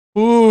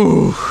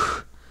Ooh,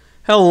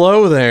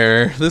 hello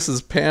there. This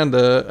is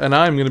Panda, and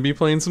I'm going to be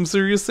playing some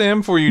Serious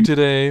Sam for you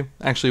today.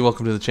 Actually,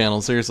 welcome to the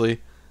channel. Seriously,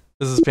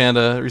 this is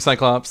Panda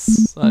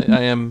Recyclops.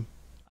 I am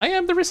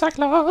the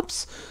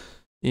Recyclops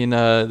in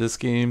this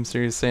game,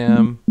 Serious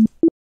Sam.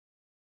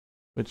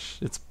 Which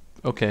it's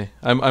okay.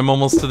 I'm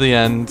almost to the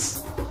end.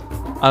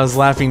 I was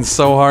laughing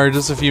so hard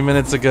just a few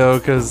minutes ago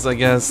because I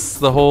guess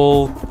the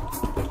whole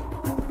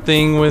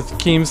thing with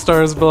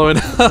Keemstar's blowing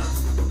up.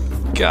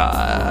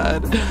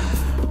 God.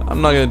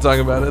 I'm not gonna talk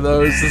about it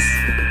though, it's just...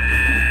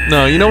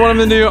 No, you know what I'm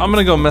gonna do? I'm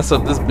gonna go mess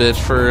up this bitch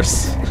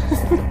first.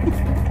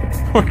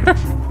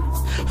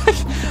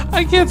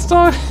 I can't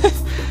stop.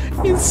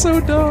 He's so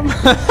dumb.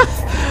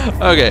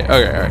 Okay,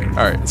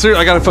 alright. So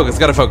I gotta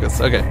focus.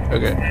 Okay.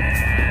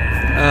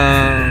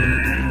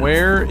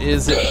 Where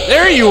is it?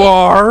 There you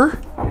are!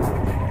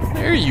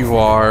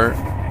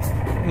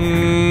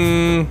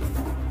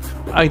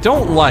 I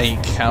don't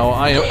like how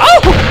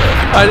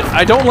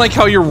I don't like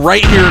how you're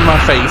right here in my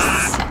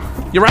face.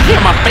 You're right here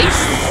in my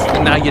face!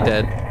 And now you're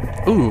dead.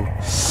 Ooh.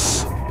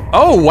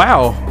 Oh,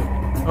 wow.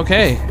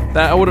 Okay.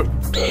 That would've...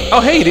 Oh,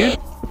 hey, dude.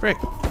 Frick.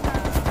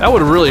 That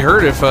would've really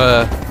hurt if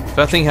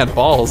that thing had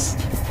balls.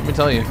 Let me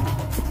tell you.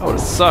 That would've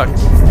sucked.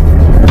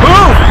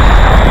 Boom!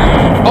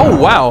 Oh,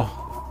 wow.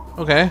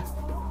 Okay.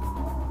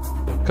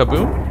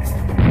 Kaboom?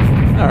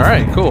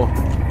 Alright, cool.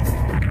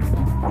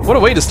 What a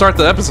way to start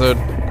the episode.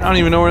 I don't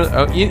even know where...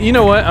 Oh, you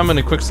know what? I'm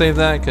gonna quick save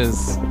that,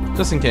 because...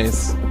 Just in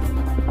case.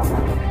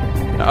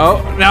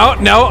 Oh,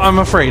 no, I'm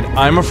afraid,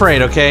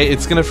 okay?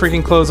 It's gonna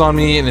freaking close on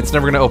me, and it's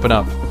never gonna open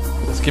up.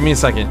 Just give me a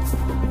second.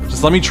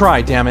 Just let me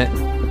try, damn it.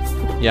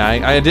 Yeah,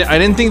 I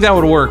didn't think that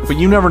would work, but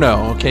you never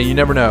know, okay? You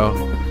never know.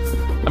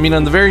 I mean,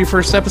 on the very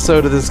first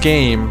episode of this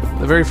game,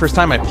 the very first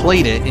time I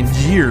played it in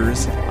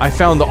years, I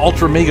found the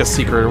Ultra Mega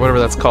Secret, or whatever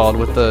that's called,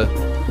 with the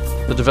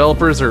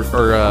developers, or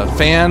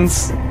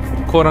fans,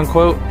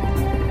 quote-unquote.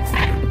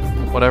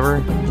 Whatever.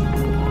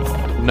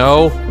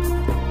 No.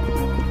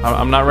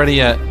 I'm not ready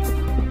yet.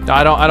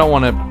 I don't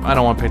want to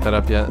pick that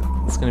up yet.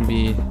 It's gonna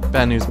be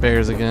Bad News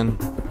Bears again.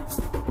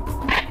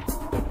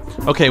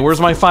 Okay,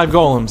 where's my 5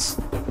 golems?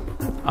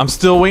 I'm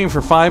still waiting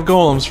for 5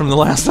 golems from the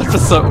last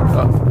episode.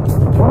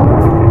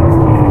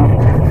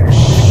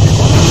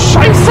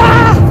 Scheiße!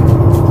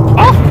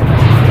 Oh!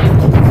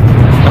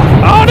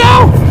 Oh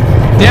no!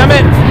 Damn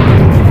it!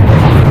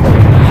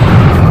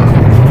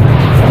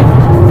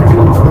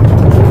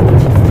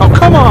 Oh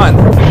come on!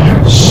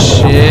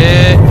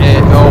 Shit!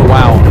 Oh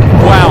wow!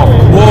 Wow!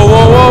 Whoa,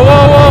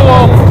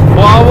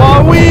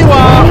 wee,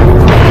 wow.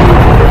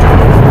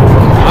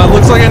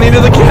 Looks like I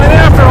needed the cannon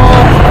after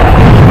all.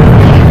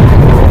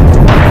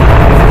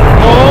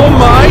 Oh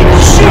my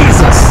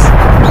Jesus!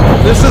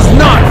 This is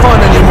not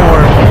fun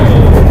anymore.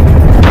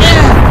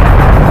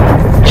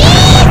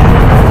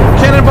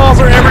 Cannonballs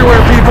are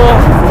everywhere, people.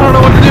 I don't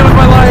know what to do with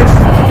my life.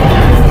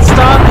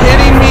 Stop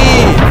hitting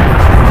me.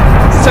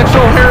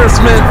 Sexual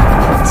harassment.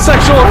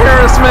 Sexual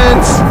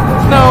harassment.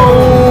 No.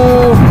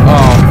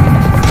 Oh.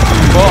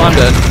 Well, I'm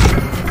dead.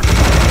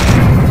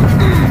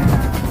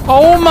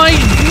 Oh my...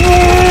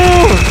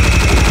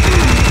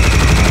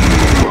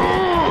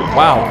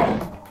 Wow.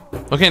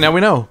 Okay, now we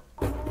know.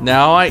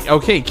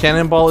 Okay,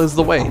 cannonball is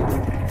the way.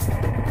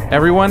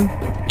 Everyone,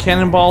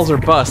 cannonballs are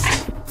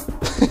bust.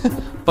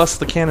 Bust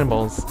the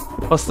cannonballs.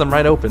 Bust them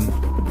right open.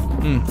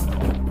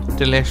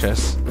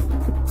 Delicious.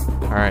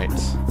 Alright.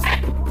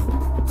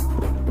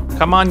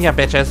 Come on, ya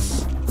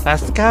bitches.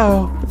 Let's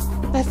go.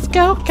 Let's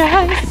go,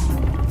 guys.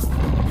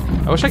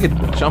 I wish I could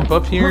jump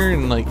up here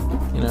and, like,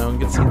 you know,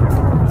 get some...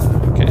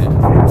 Okay.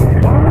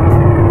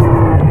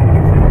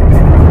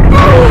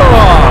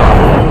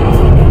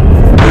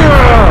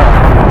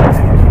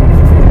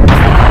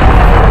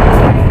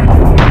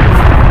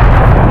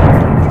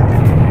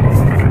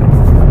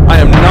 I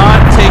am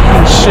not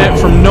taking shit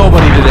from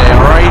nobody today,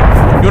 alright?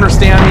 You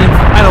understand me? I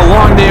had a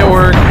long day at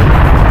work.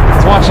 I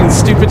was watching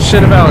stupid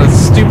shit about a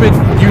stupid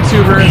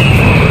YouTuber.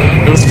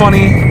 It was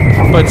funny,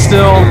 but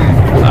still...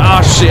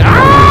 Ah, shit.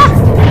 Ah!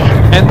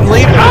 And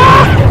late...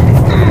 Ah!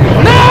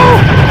 No!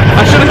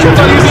 I should have kept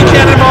on using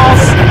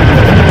cannonballs.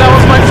 That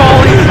was my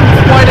folly.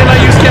 Why didn't I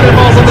use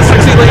cannonballs on the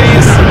sexy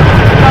ladies?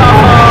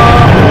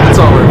 It's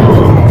over.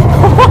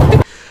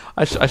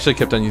 I should have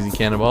kept on using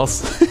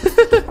cannonballs.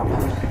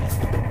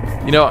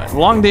 You know,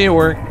 long day at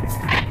work.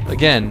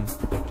 Again,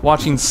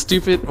 watching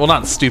stupid, well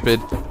not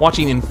stupid,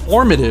 watching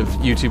informative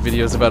YouTube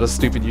videos about a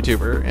stupid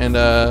YouTuber, and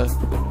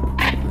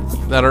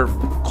that are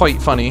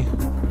quite funny,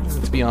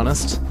 to be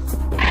honest.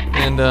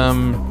 And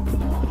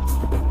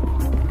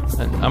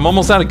I'm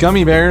almost out of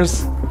gummy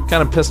bears.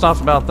 Kind of pissed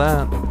off about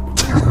that.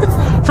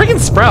 Freaking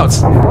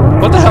Sprouts!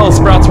 What the hell,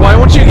 Sprouts? Why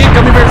won't you get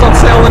gummy bears on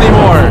sale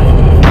anymore?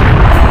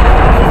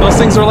 Those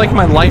things are like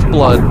my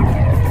lifeblood.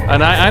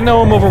 And I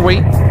know I'm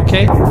overweight,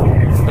 okay?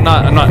 I'm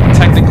not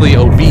technically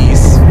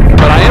obese,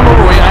 but I am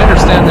overweight, I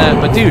understand that.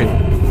 But dude,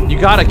 you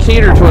gotta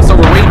cater to us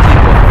overweight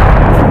people.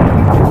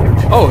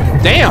 Oh,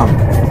 damn!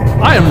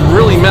 I am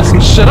really messing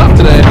shit up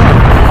today.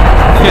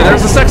 Okay,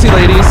 there's the sexy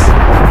ladies.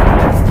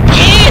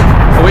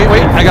 Oh, wait,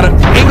 I gotta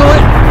angle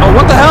it. Oh,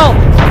 what the hell?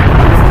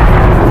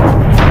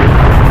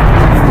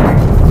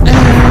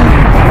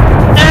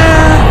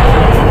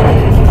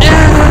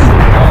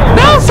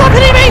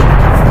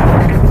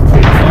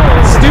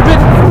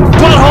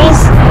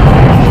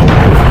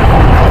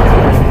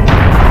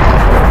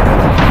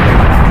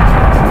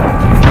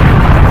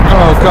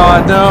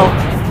 God, no.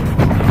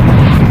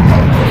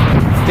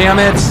 Damn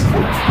it.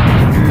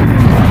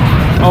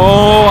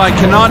 Oh, I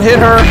cannot hit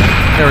her.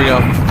 There we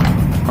go.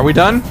 Are we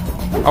done?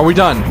 Are we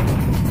done?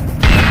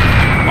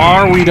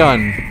 Are we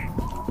done?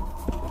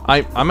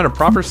 I'm gonna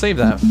proper save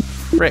that.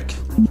 Frick.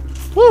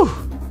 Woo!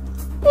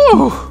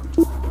 Woo!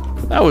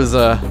 That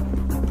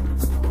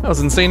was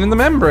insane in the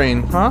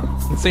membrane, huh?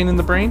 Insane in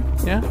the brain?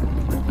 Yeah?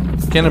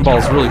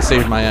 Cannonballs really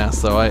saved my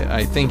ass, though.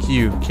 I thank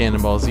you,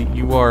 Cannonballs.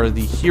 You are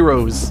the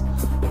heroes,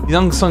 the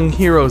unsung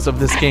heroes of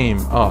this game.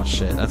 Oh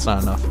shit, that's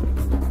not enough.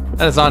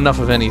 That is not enough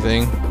of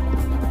anything.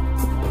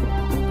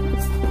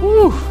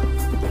 Woo!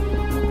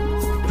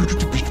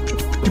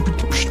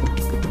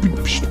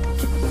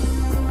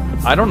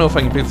 I don't know if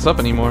I can pick this up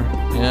anymore.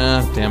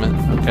 Yeah, damn it.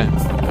 Okay.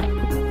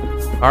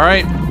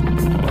 Alright.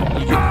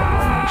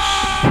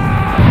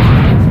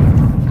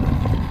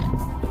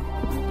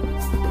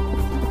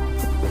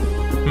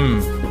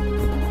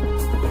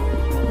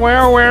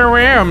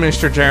 Well,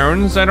 Mr.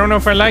 Jones. I don't know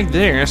if I like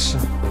this.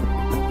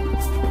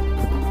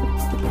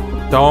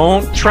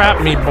 Don't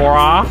trap me,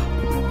 brah.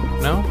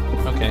 No?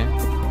 Okay.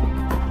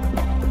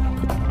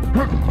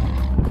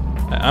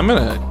 I'm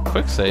gonna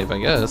quick save, I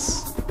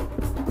guess.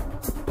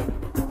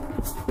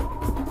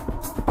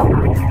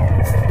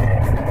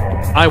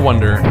 I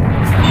wonder.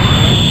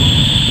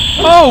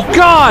 Oh,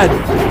 God!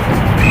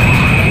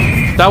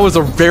 That was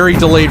a very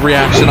delayed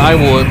reaction, I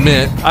will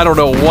admit. I don't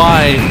know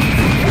why.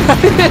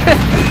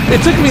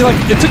 It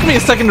took me a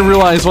second to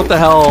realize what the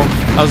hell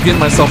I was getting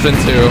myself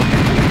into.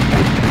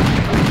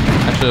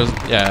 Actually,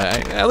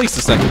 yeah, at least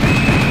a second.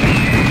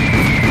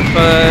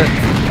 But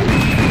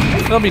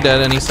they'll be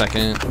dead any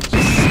second. Just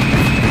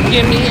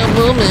give me a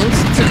moment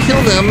to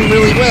kill them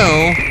really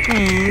well.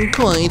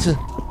 Quite.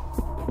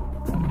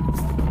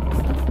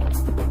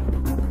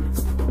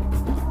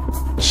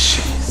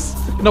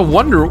 Jeez. No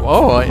wonder.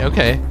 Oh,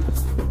 okay.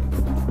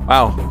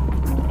 Wow.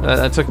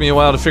 That took me a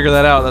while to figure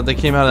that out, that they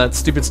came out of that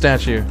stupid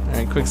statue.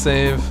 Alright, quick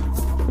save.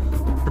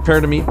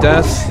 Prepare to meet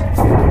death.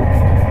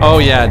 Oh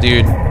yeah,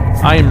 dude.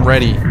 I am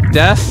ready.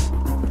 Death?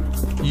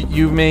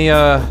 You may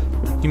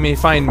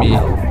find me.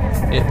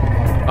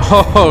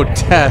 Oh,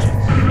 Death.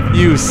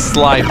 You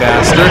sly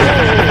bastard.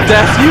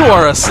 Death, you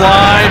are a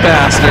sly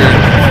bastard.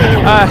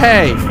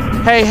 Hey.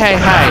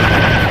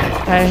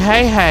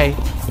 Hey.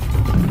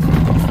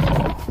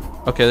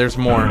 Okay, there's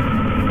more.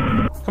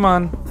 Come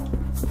on.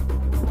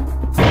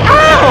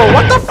 Oh,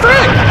 what the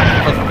frick?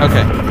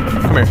 Okay,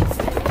 come here.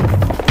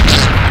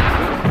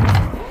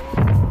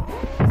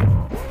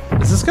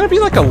 Is this gonna be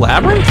like a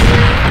labyrinth?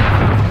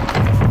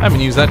 I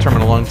haven't used that term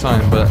in a long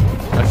time, but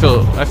I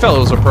felt it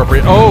was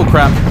appropriate. Oh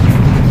crap!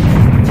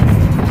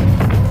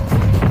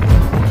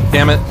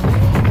 Damn it!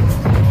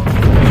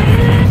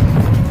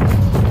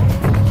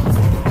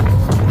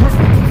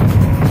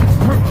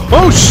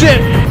 Oh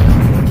shit!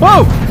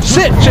 Whoa!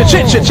 Shit!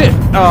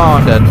 Oh,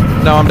 I'm dead.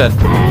 No, I'm dead.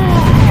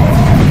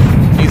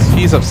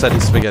 He's upset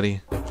he's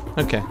spaghetti.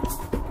 Okay.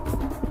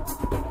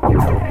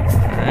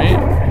 Alright,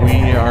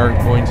 we are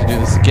going to do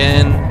this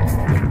again.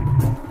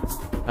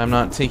 I'm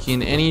not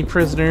taking any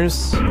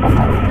prisoners. Oh,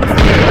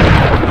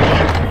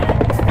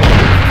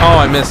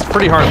 I missed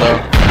pretty hard though.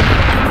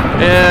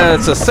 Yeah,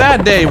 it's a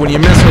sad day when you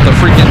miss with a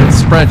freaking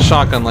spread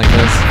shotgun like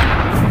this.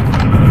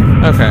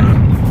 Okay.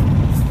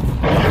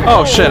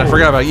 Oh shit, I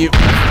forgot about you.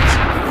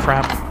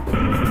 Crap.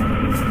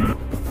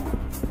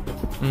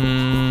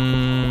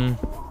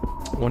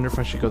 Wonder if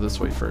I should go this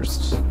way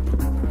first.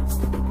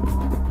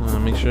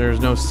 Make sure there's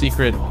no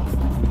secret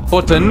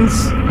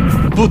buttons,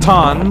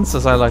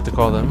 as I like to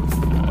call them.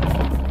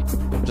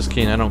 Just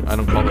kidding, I don't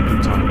call them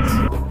boutons.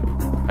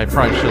 I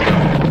probably should.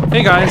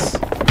 Hey guys.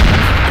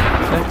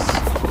 Next.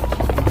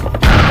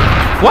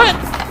 What?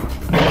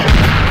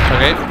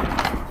 Okay.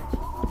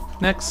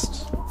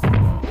 Next.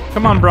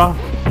 Come on, bro.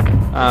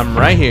 I'm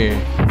right here.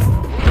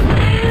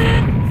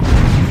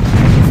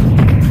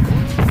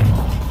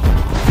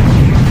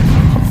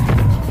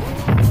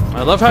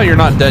 I love how you're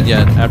not dead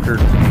yet after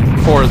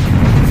 4.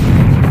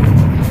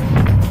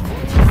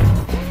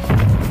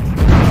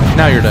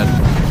 Now you're dead.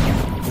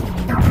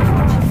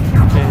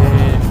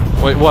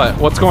 Okay. Wait, what?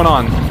 What's going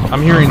on?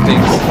 I'm hearing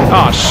things.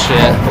 Oh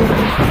shit.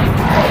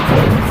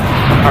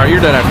 Alright,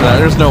 you're dead after that.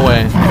 There's no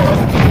way.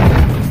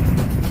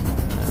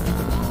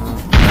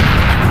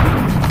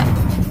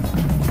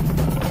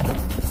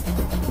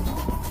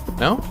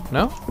 No?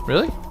 No?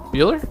 Really?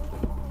 Bueller?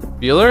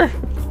 Bueller?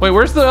 Wait,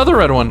 where's the other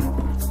red one?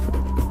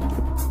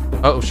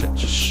 Oh shit.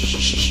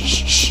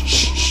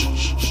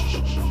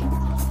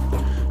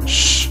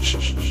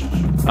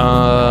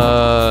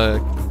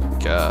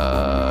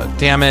 God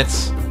damn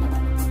it.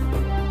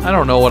 I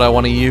don't know what I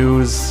want to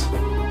use.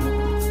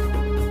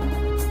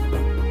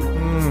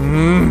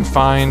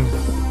 Fine.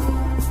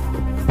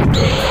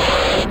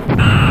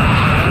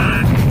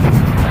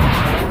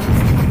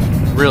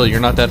 Really, you're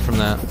not dead from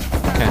that.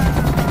 Okay.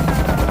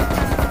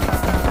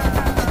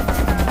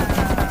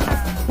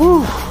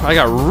 Whew, I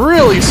got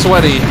really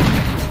sweaty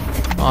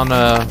on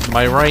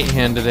my right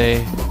hand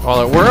today.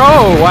 Oh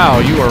wow,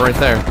 you are right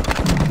there.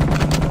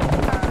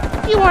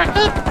 You are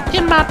up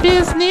in my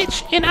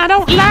business, and I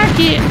don't like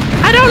it.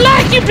 I don't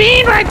like you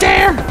being right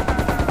there.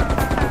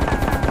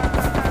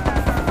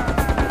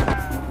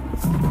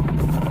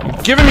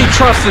 You're giving me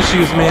trust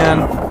issues,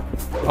 man.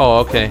 Oh,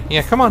 okay.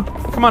 Yeah, come on.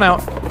 Come on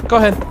out. Go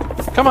ahead.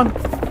 Come on.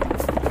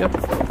 Yep.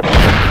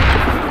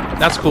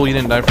 That's cool. You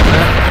didn't die from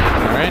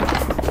that. All right.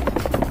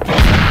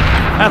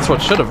 That's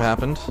what should have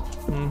happened.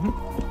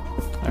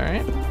 All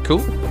right.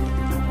 Cool.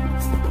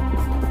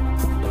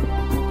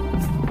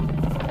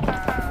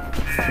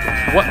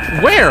 What?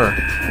 Where?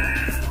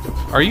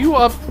 Are you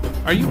up?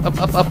 Are you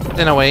up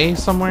and away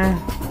somewhere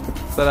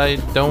that I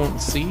don't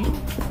see?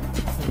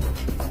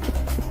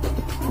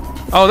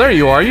 Oh, there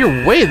you are.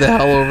 You're way the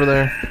hell over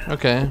there.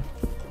 Okay.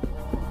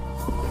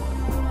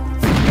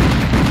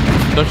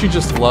 Don't you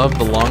just love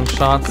the long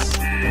shots?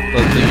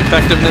 The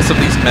effectiveness of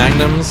these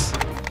magnums?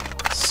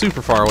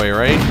 Super far away,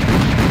 right?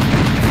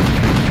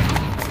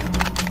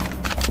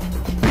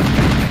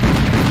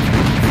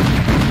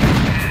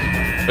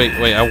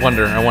 Wait, I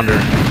wonder.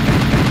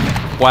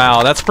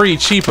 Wow, that's pretty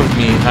cheap of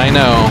me, I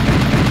know.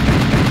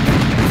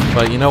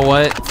 But you know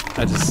what?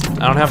 I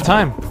don't have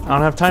time. I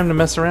don't have time to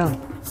mess around.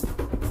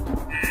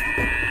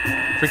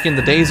 Freaking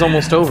the day's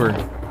almost over.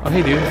 Oh,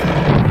 hey, dude.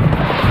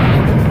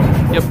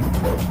 Yep.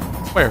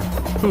 Where?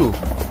 Who?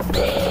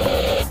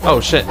 Oh,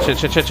 shit.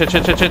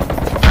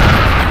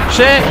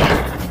 Shit!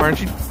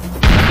 Aren't you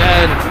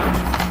dead?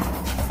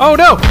 Oh,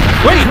 no!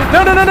 Wait!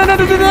 No!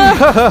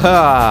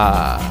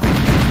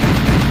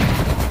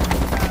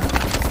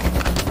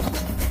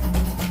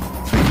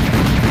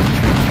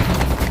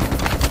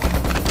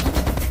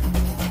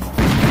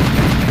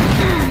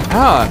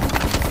 Ah!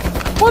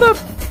 What a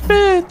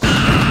bitch!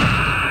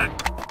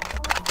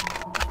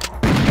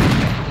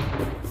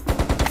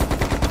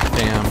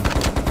 Damn.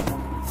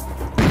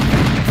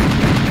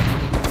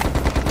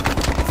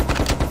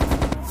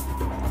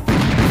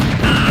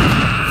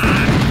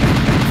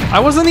 I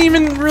wasn't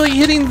even really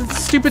hitting the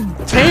stupid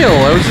tail.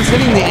 I was just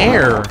hitting the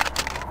air.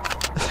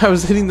 I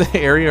was hitting the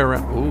area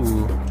around.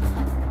 Ooh.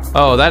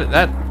 Oh,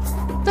 that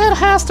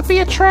has to be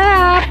a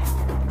trap.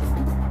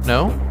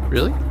 No?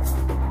 Really?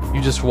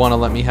 You just want to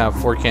let me have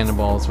 4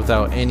 cannonballs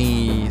without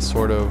any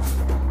sort of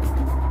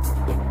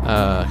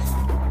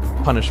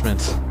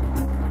punishment.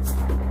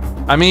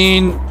 I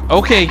mean,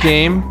 okay,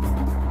 game.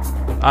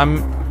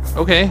 I'm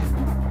okay.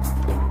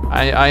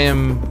 I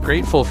am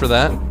grateful for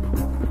that.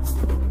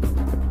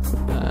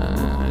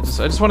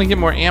 I just want to get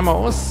more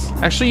ammo.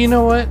 Actually, you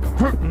know what?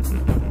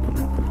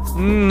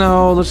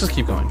 No, let's just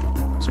keep going.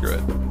 Screw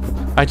it.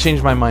 I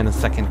changed my mind a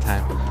second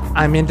time.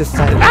 I'm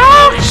indecisive.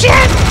 Oh,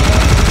 shit!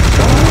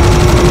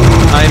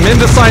 I'm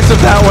indecisive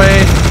that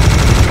way.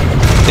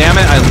 Damn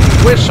it,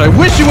 I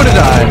wish you would have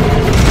died.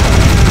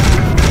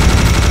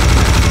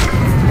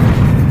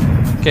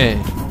 Okay.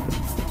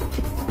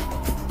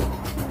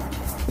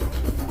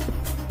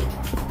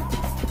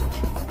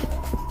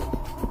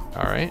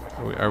 Alright,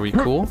 are we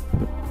cool?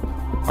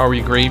 Are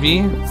we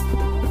gravy?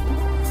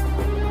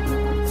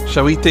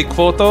 Shall we take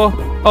photo?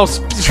 Oh,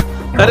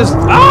 that is...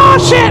 Ah,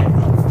 shit!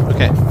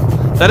 Okay.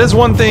 That is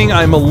one thing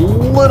I'm a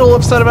little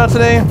upset about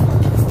today.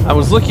 I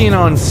was looking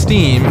on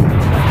Steam.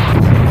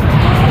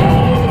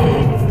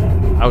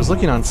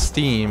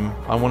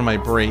 On one of my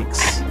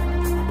breaks.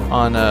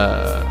 On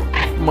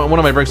one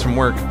of my breaks from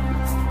work.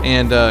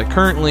 And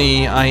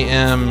currently I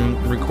am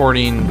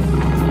recording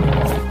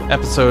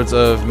episodes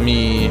of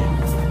me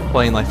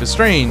playing Life is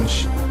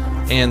Strange.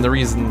 And the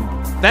reason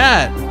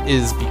that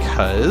is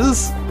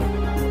because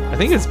I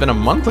think it's been a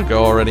month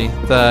ago already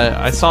that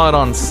I saw it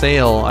on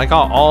sale. I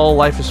got all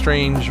Life is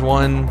Strange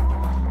 1,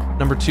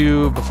 number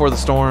 2, Before the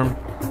Storm.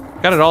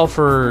 Got it all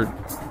for,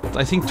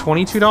 I think,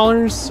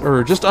 $22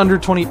 or just under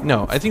 20.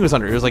 No, I think it was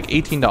under. It was like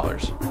 $18. I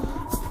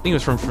think it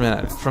was from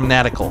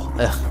Fanatical.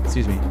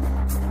 Excuse me.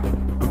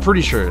 I'm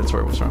pretty sure that's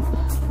where it was from.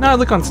 Now I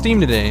look on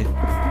Steam today.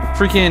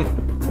 Freaking.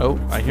 Oh,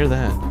 I hear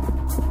that.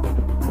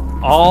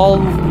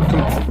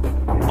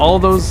 All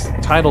those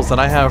titles that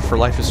I have for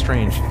Life is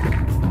Strange,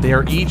 they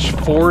are each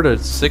 $4 to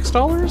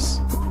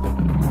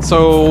 $6.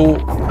 So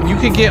you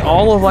could get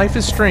all of Life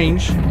is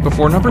Strange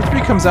before number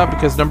 3 comes out,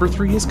 because number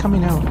 3 is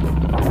coming out.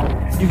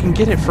 You can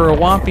get it for a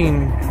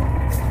whopping,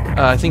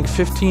 I think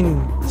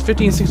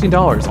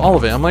 $16, all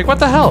of it. I'm like, what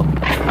the hell?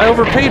 I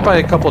overpaid by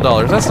a couple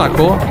dollars. That's not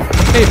cool.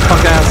 Hey,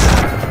 punk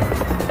ass.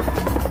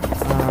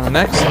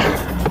 Next.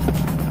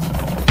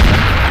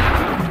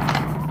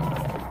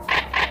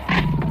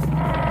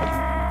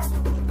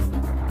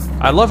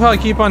 I love how I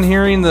keep on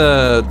hearing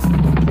the...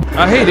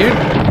 hey, dude.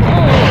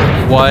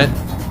 What?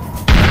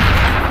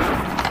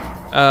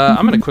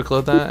 I'm gonna quick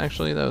load that.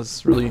 Actually, that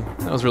was really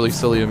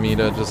silly of me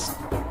to just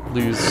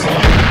lose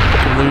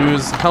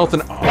health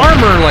and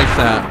armor like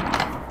that.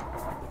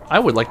 I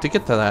would like to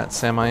get to that,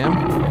 Sam.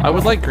 I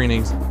would like green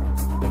eggs.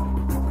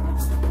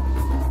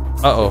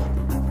 Uh-oh.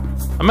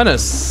 I'm gonna...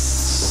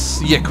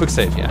 yeah, quick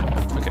save. Yeah.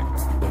 Okay.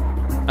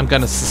 I'm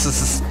gonna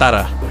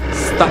stop.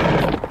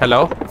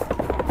 Hello?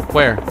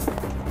 Where?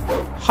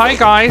 Hi,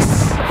 guys!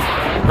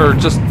 Or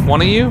just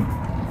one of you?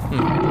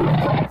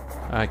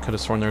 I could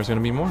have sworn there was gonna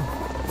be more.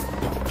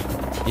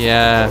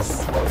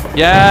 Yes.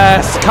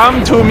 Yes,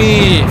 come to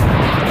me.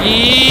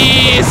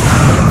 Yes.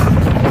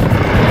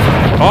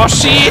 Oh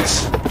shit.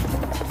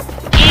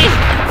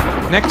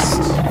 Next.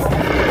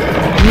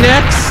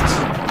 Next.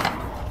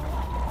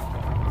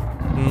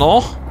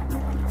 No.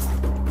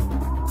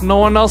 No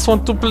one else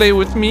want to play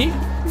with me?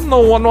 No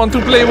one want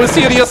to play with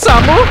Serious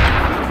Samu?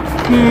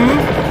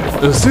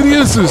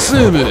 Serious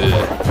Samu.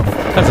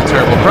 That's a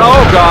terrible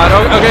Oh god.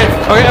 Okay.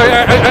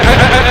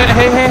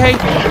 Hey.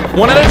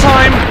 One at a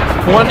time.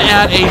 One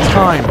at a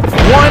time.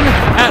 One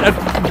at a...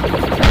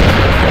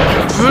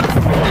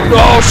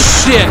 Oh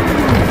shit.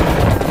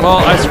 Well,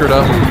 I screwed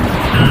up.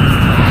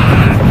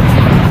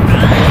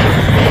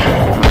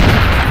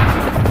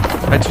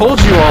 I told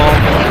you all,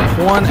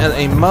 one at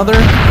a mother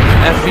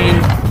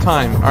effing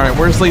time. Alright,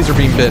 where's laser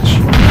beam, bitch?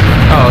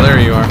 Oh, there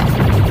you are.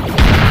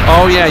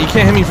 Oh yeah, you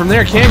can't hit me from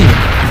there, can you?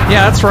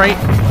 Yeah, that's right.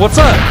 What's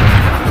up?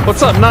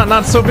 What's up?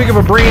 Not so big of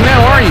a brain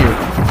now, are you?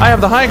 I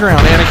have the high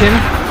ground, Anakin.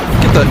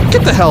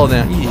 Get the hell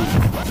down.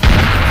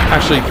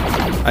 Actually,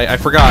 I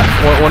forgot.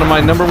 One of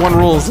my #1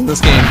 rules in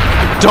this game.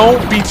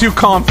 Don't be too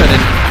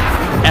confident.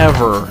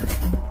 Ever.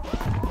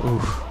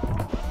 Oof.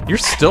 You're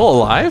still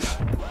alive?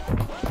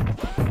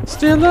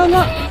 Still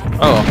alive?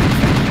 Oh.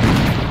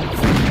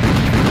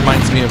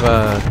 Reminds me of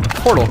a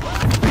Portal.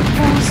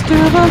 I'm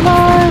still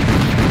alive.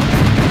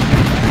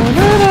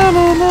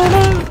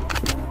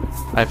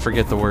 I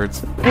forget the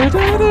words.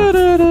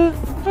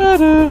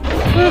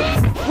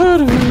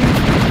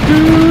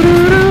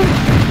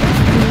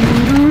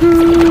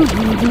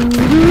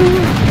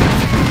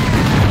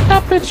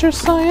 Aperture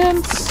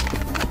science.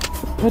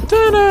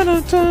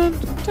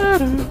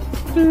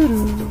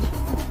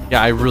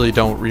 Yeah, I really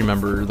don't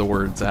remember the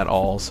words at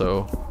all,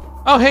 so...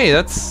 Oh, hey,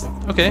 that's...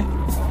 okay.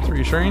 That's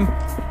reassuring.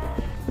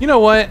 You know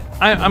what?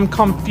 I'm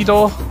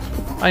confido.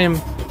 I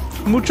am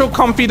mucho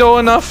confido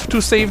enough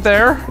to save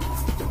there.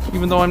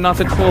 Even though I'm not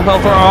at full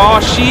health or... Oh,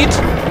 sheet!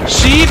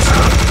 Sheet!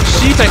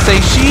 Sheet, I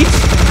say sheet!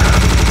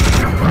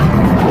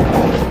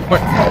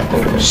 Where?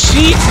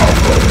 Sheet!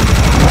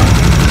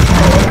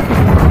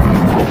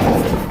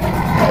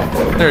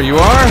 There you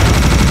are.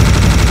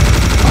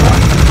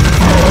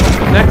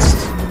 Next.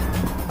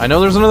 I know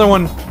there's another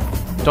one.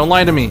 Don't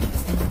lie to me.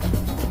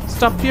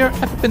 Stop your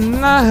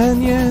opinion.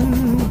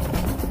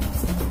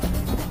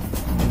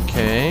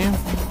 Okay.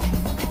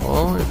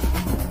 Well, if...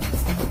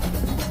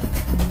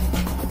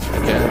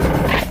 okay.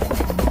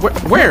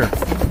 Where?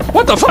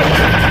 What the fuck?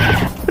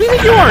 What do you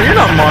think you are? You're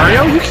not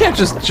Mario. You can't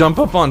just jump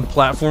up on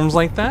platforms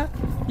like that.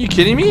 You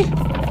kidding me?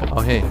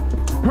 Oh, hey.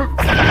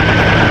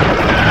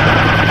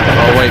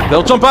 Oh, wait.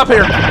 They'll jump up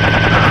here.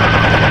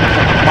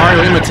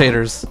 Mario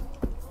imitators.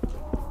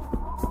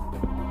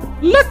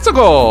 Let's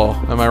go!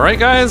 Am I right,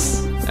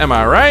 guys? Am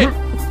I right?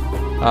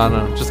 Oh,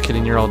 no. Just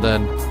kidding. You're all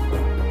dead.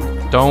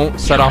 Don't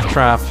set off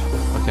trap.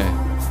 Okay.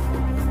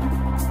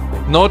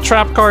 No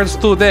trap cards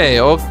today,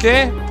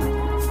 okay?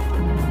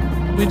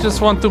 We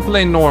just want to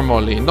play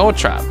normally. No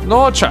trap.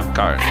 No trap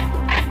card.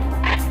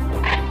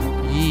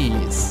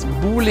 Yes.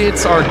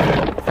 Bullets are...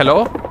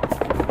 Hello?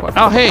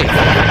 Oh, hey!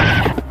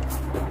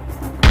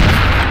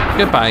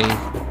 Goodbye.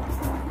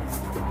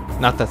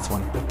 Not this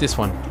one. This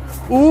one.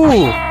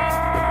 Ooh!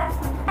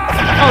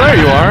 Oh, there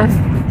you are.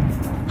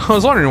 I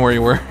was wondering where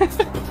you were.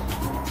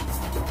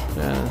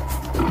 Yeah.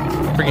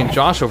 Freaking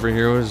Josh over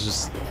here was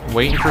just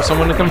waiting for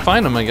someone to come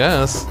find him, I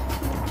guess.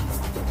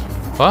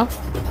 What?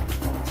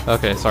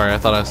 Okay, sorry, I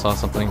thought I saw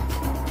something.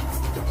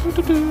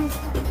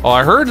 Oh,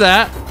 I heard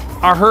that.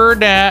 I heard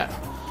that.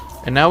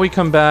 And now we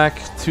come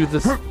back to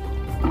this. Okay,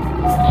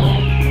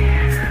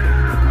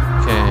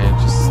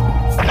 just...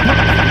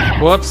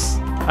 Whoops.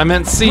 I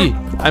meant C.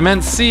 I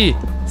meant C.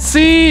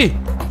 C!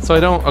 So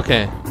I don't...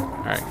 Okay.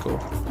 Alright, cool.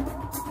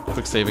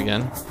 Quick save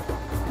again.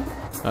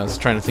 I was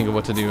trying to think of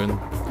what to do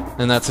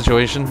in that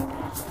situation.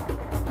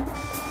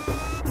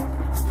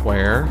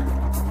 Where?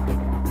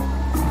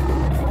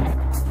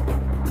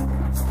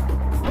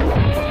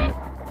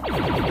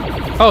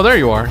 Oh, there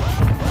you are.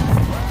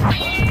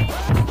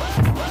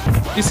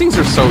 These things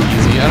are so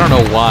easy. I don't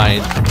know why.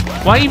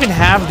 Why even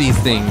have these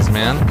things,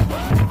 man?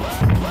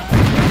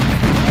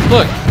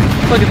 Look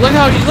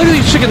at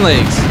these chicken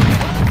legs.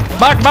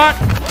 Bark, bark,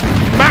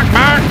 bark,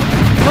 bark.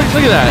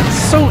 Look at that.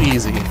 It's so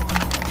easy.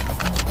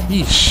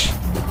 Yeesh.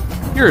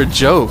 You're a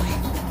joke.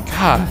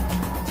 God.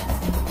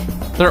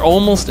 They're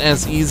almost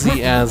as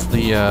easy as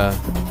the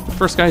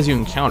first guys you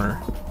encounter.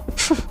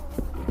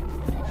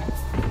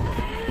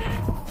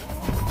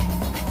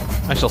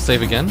 I shall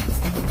save again.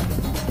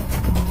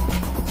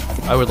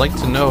 I would like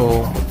to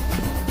know...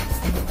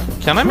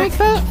 Can I make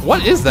that?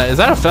 What is that? Is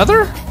that a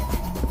feather?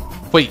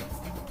 Wait,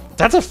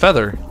 that's a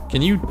feather.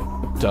 Can you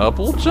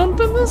double jump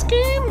in this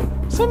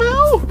game?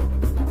 Somehow?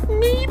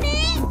 Maybe?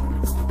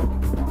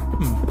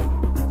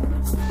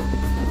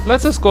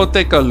 Let's just go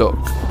take a look.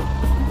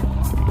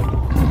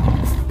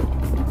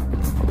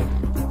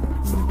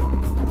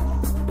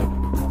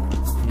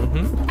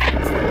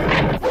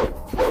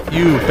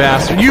 You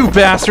bastard! You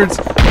bastards!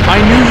 I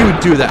knew you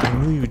would do that! I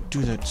knew you would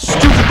do that.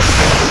 Stupid!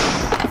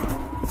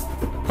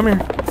 Come here.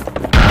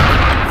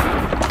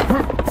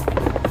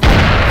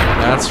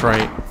 That's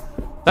right.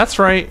 That's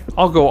right.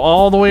 I'll go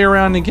all the way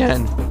around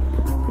again.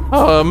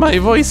 Oh, my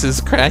voice is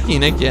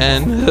cracking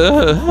again.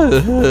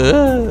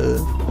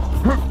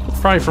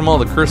 Probably from all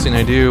the cursing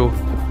I do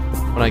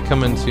when I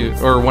come into,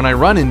 or when I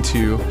run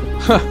into,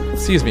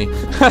 excuse me,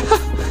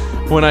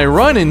 when I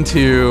run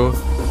into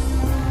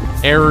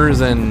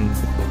errors and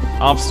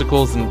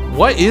obstacles and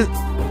what is,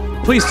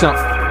 please tell,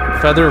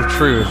 Feather of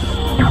Truth.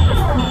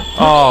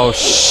 Oh,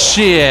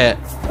 shit.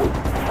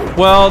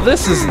 Well,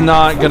 this is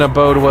not gonna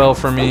bode well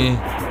for me.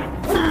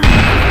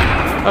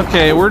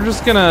 Okay, we're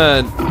just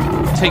gonna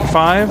take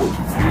 5.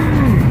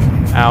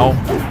 Ow.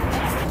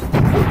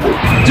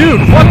 Dude,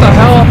 what the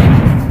hell?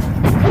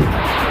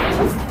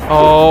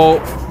 Oh.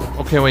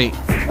 Okay, wait.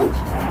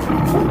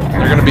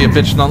 They're gonna be a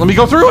bitch not let me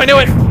go through, I knew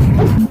it!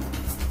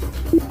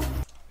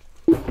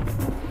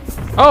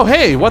 Oh,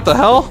 hey, what the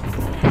hell?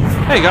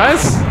 Hey,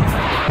 guys.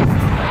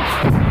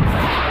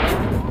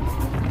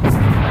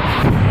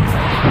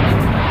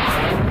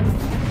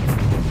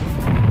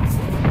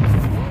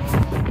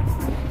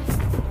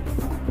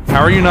 How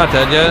are you not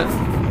dead yet?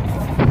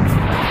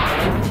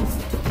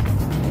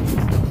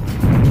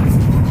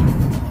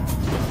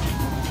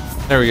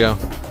 There we go.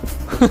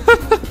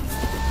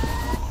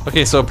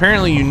 Okay, so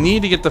apparently you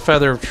need to get the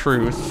Feather of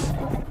Truth.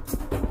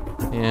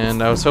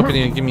 And I was hoping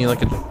you'd give me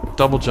like a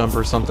double jump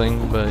or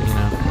something, but you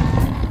know.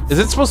 Is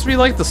it supposed to be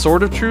like the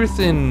Sword of Truth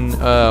in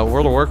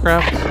World of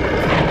Warcraft?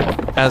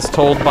 As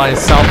told by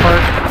South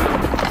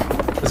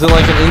Park? Is it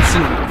like an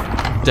instant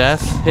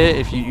death hit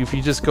if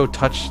you just go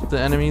touch the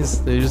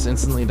enemies, they just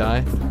instantly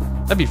die?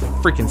 That'd be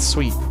freaking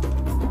sweet.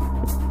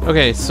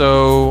 Okay,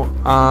 so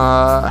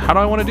how do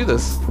I want to do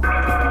this?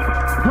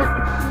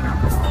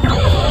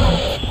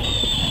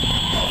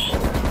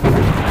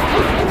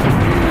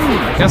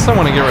 I guess I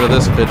want to get rid of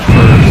this bitch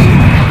first.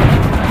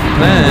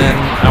 Then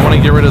I want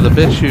to get rid of the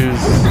bitch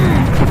who's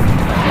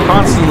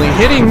constantly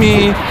hitting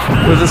me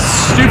with a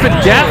stupid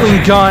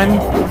Gatling gun.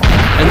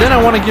 And then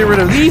I want to get rid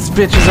of these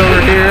bitches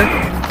over here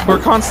who are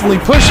constantly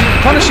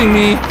punishing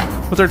me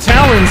with their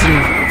talons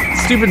and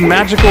stupid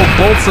magical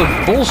bolts of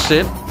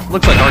bullshit.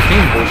 Looks like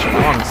arcane bullshit,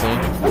 honestly.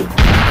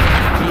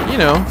 You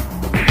know.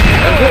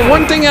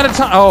 One thing at a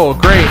time. Oh,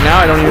 great. Now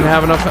I don't even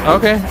have enough.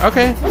 Okay,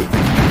 okay.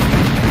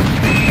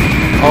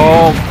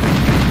 Oh.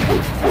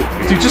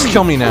 Dude, just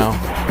kill me now.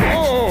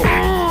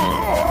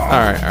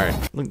 Alright, alright.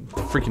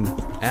 Freaking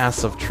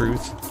ass of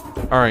truth.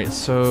 Alright,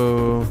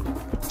 so...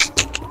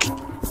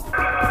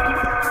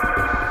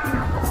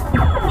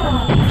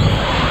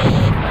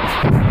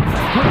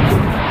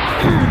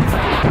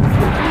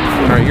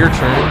 Alright, your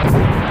turn.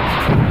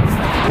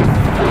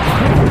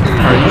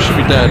 Alright, you should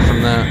be dead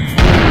from that.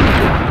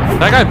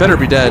 That guy better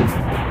be dead.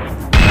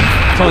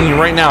 I'm telling you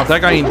right now, if that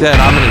guy ain't dead,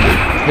 I'm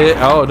gonna hit.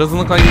 Oh, it doesn't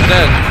look like he's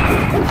dead.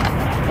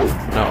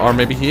 No, or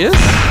maybe he is?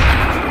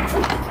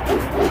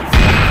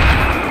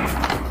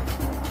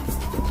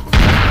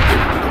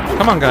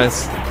 Come on,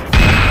 guys.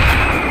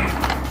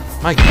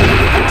 My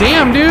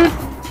damn, dude.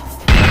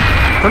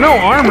 For no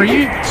armor,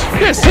 you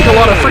guys take a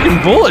lot of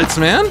freaking bullets,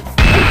 man.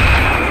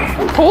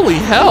 Holy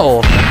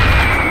hell.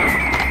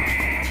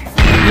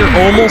 You're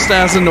almost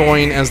as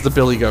annoying as the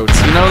Billy Goats.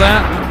 You know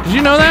that? Did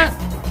you know that?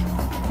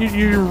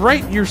 You're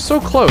right. You're so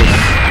close.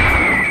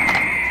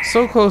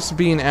 So close to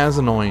being as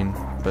annoying,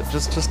 but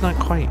just not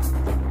quite.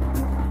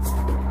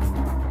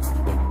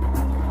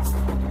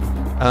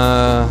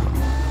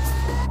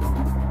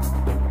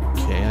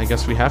 Okay, I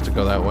guess we have to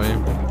go that way.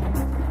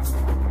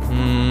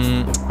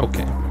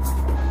 Okay.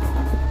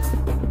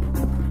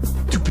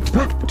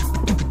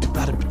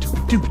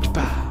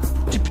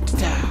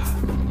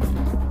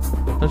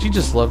 Don't you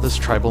just love this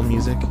tribal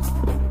music?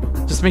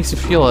 Just makes you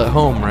feel at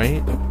home,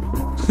 right?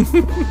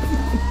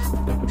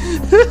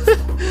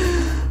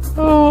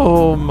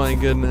 Oh my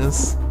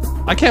goodness.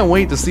 I can't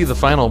wait to see the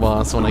final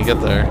boss when I get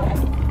there.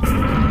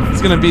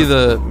 It's gonna be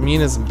the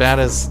meanest,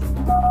 baddest...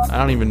 I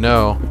don't even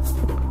know.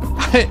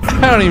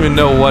 I don't even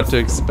know what to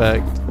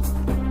expect.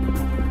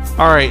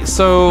 Alright,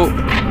 so...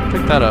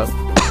 Pick that up.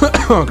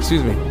 Oh,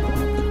 excuse me.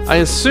 I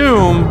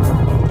assume...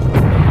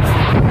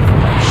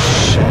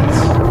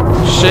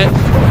 Shit.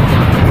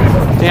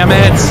 Damn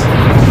it.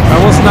 I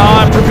was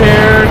not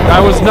prepared. I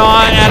was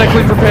not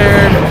adequately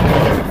prepared.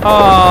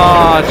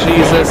 Oh,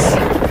 Jesus.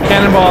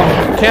 Cannonball.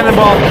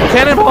 Cannonball.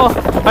 Cannonball.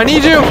 I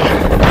need you.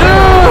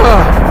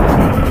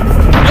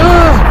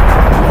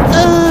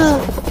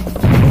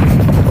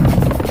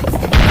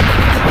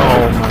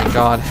 Oh my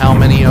God. How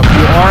many of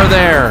you are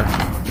there?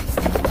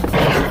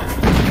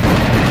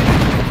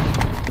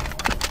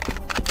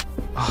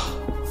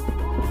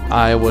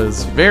 I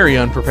was very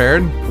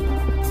unprepared.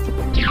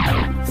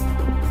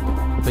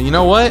 But you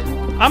know what?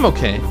 I'm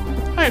okay.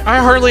 I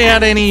hardly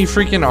had any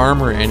freaking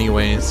armor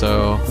anyway,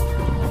 so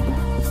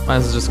might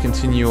as well just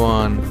continue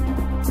on.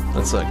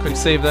 Let's quick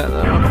save that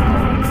though.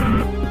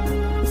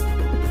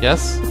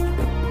 Yes?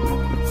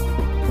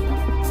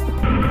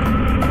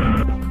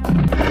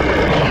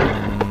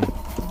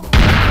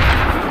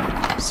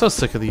 I'm so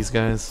sick of these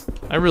guys.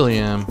 I really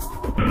am.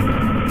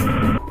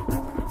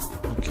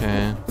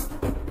 Okay.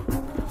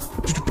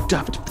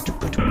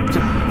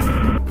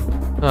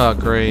 Oh,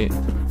 great.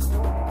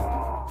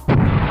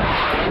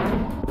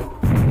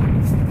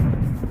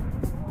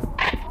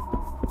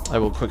 I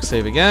will quick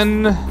save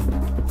again.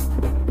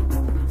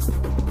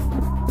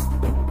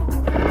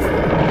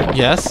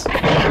 Yes?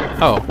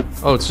 Oh.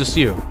 Oh, it's just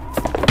you.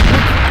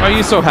 Why are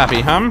you so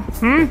happy, huh?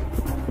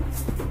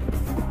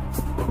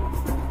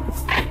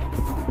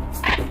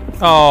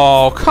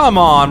 Oh, come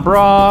on,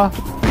 brah.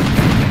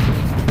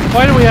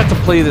 Why do we have to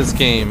play this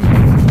game?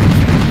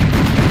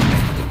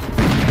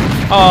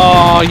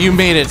 Oh, you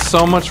made it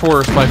so much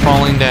worse by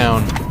falling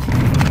down.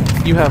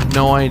 You have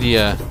no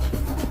idea.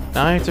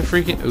 Now I have to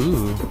freaking...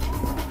 Ooh.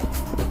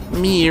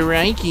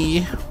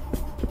 Miraki.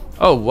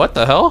 Oh, what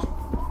the hell?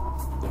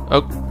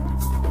 Oh,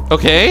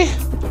 okay.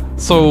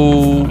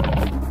 So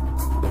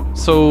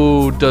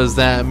does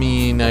that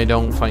mean I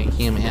don't fight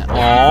him at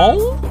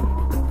all?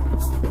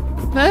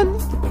 Then?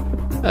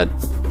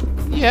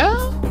 Yeah?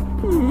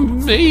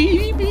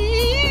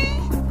 Maybe?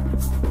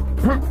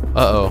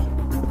 Uh-oh.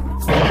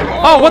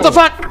 Oh, what the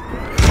fuck?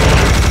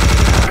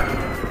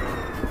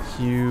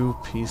 You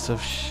piece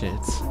of shit.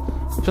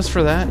 Just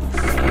for that?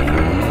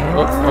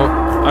 Oh,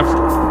 I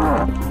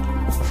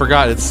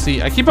forgot it's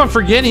C. I keep on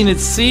forgetting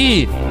it's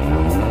C.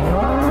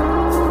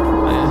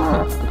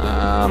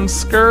 I'm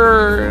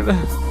scared.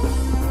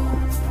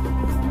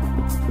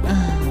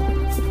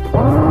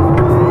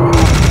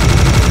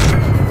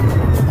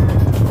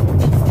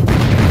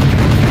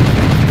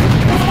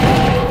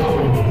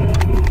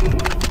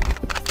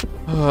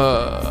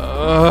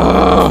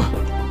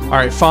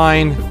 Alright,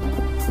 fine.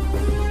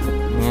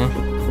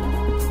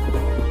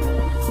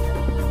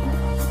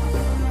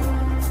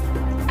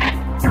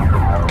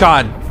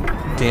 God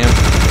damn.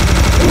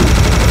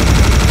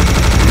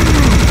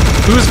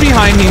 Who's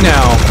behind me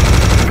now?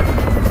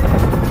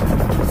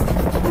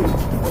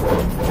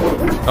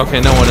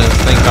 Okay, no one is,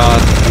 thank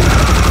God.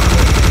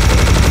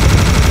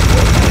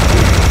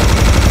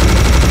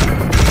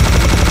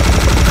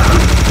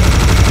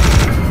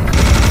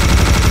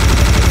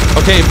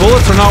 Okay,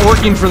 bullets are not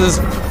working for these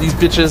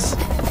bitches.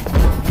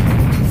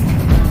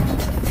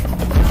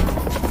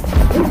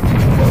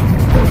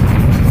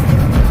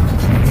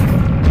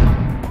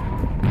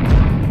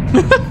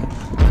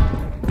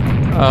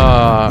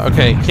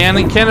 Okay,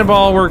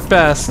 cannonball worked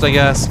best, I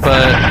guess,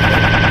 but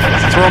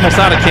since we're almost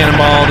out of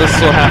cannonball,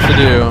 this will have to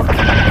do.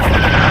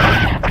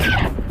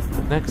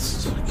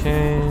 Next,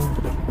 okay.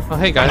 Oh,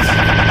 hey guys.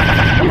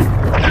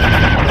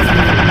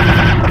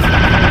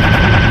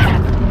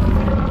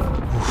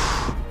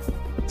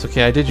 It's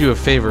okay, I did you a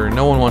favor.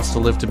 No one wants to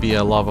live to be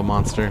a lava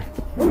monster.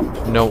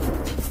 Nope.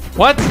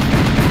 What?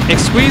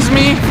 Excuse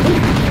me?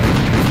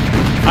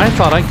 I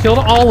thought I killed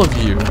all of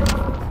you.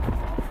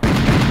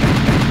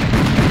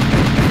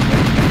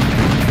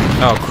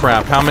 Oh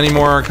crap, how many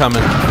more are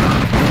coming?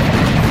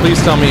 Please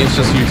tell me it's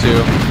just you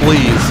two.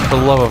 Please, for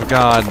the love of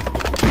God.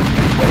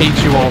 I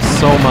hate you all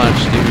so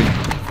much, dude.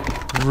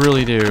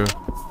 Really do.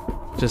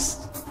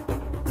 Just...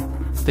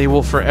 They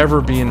will forever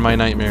be in my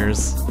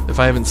nightmares. If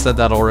I haven't said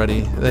that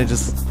already. They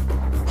just...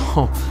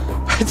 Oh...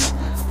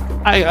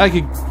 I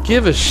could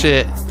give a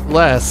shit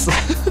less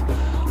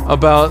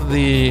about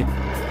the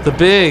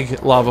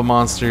big lava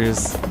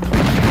monsters.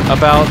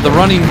 About the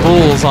running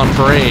bulls on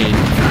parade.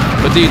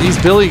 But dude, these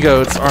billy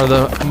goats are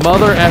the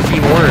mother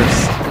effing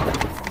worst.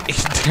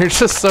 They're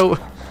just so...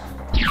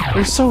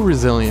 They're so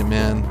resilient,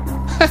 man.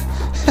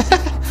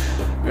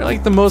 They're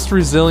like the most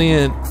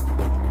resilient...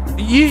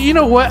 You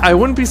know what? I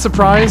wouldn't be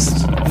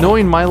surprised,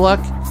 knowing my luck,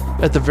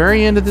 at the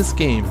very end of this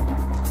game,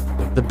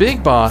 the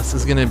big boss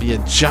is gonna be a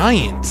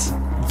giant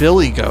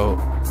billy goat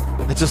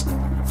that just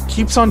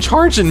keeps on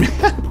charging, man.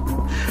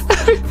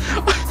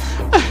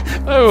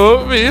 I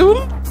won't be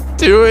able to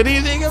do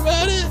anything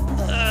about it.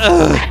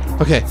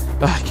 Okay.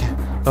 I can't.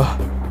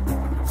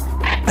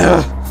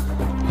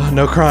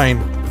 No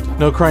crying.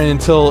 No crying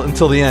until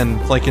the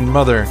end, like in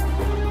Mother,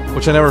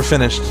 which I never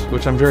finished,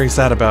 which I'm very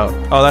sad about.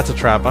 Oh, that's a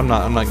trap. I'm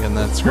not getting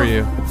that. Screw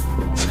you.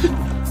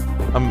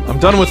 I'm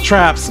done with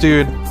traps,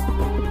 dude.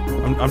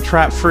 I'm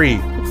trap free.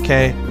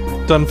 Okay.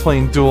 Done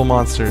playing dual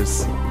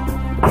monsters.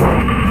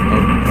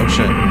 Oh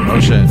shit. Oh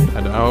shit. I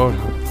know.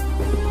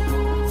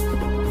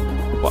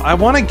 Well, I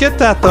want to get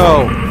that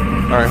though.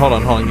 All right, hold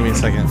on. Give me a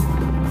second.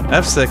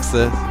 F6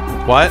 this.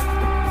 What?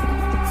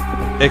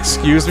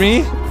 Excuse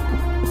me?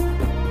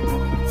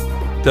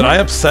 Did I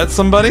upset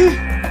somebody?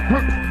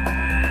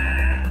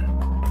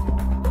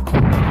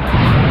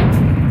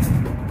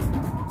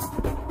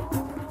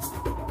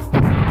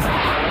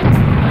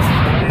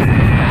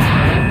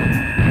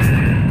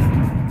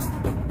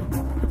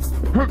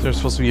 There's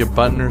supposed to be a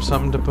button or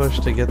something to push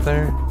to get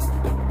there?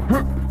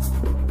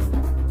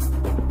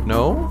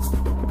 No?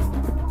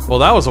 Well,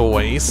 that was a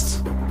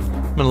waste.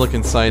 I'm gonna look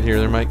inside here.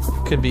 There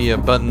could be a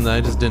button that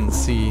I just didn't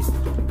see.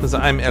 Because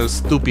I'm el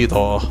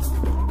stupido.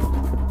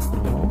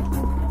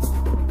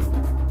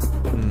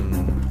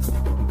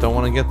 No. Don't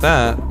want to get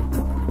that.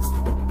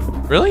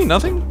 Really?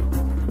 Nothing?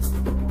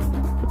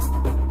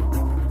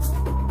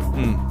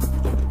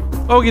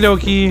 Okie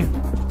dokie.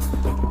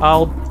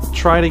 I'll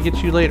try to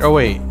get you later. Oh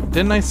wait,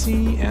 didn't I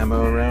see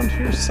ammo around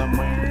here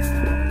somewhere?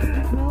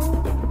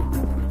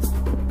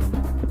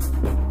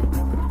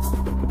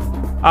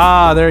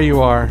 Ah, there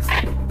you are.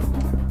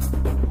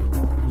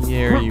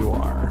 There you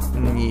are.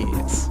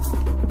 Yes.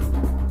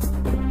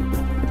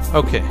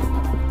 Okay.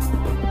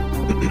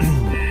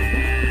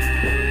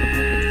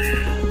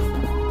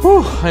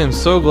 Whew, I am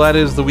so glad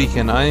it is the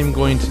weekend. I am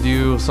going to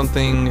do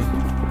something...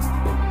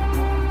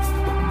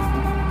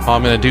 Oh,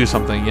 I'm going to do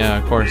something,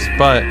 yeah, of course.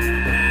 But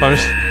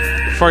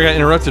before I got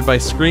interrupted by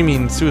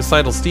screaming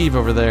Suicidal Steve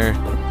over there,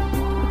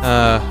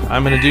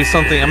 I'm going to do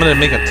something. I'm going to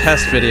make a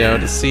test video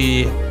to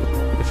see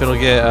if it'll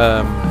get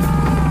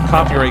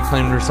copyright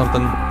claimed or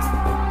something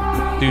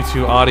due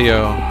to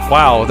audio.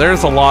 Wow,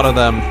 there's a lot of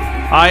them.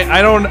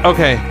 I don't...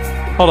 Okay,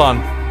 hold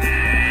on.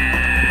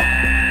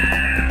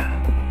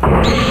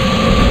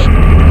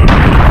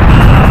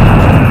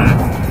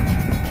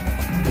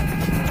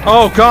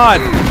 Oh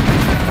God!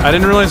 I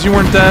didn't realize you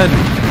weren't dead.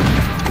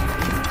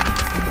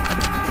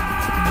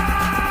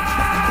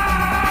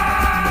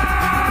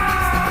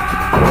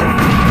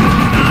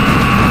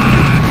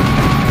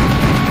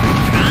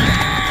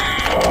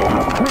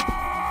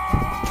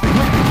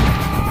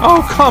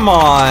 Oh, come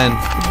on!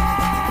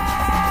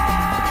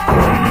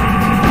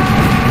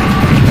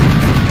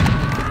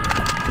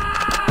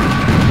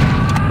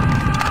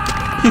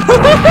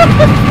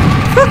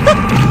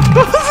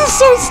 This is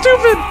so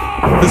stupid!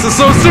 This is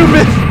so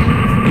stupid!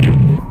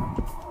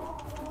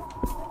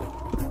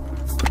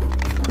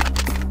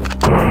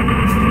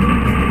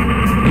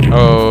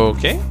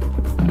 Okay.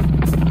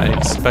 I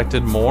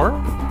expected more.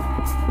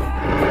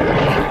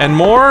 And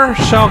more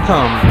shall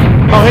come.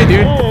 Oh, hey,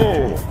 dude.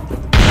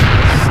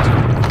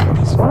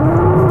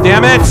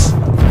 Damn it!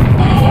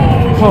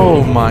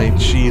 Oh my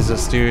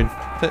Jesus, dude.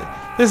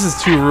 This is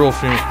too real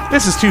for me.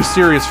 This is too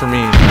serious for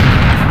me.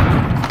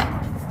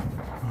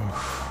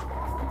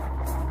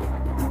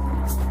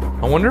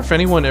 I wonder if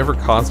anyone ever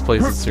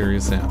cosplays as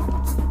Serious Sam.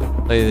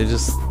 Like, they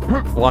just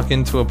walk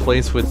into a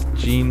place with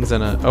jeans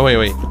and a... Oh,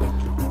 wait.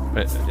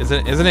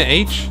 Isn't it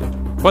H?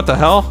 What the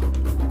hell?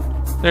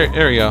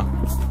 There we go.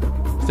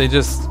 They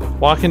just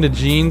walk into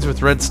jeans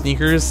with red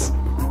sneakers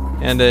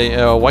and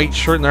a white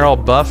shirt and they're all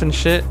buff and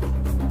shit.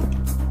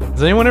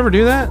 Does anyone ever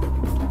do that?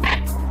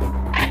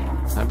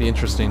 That'd be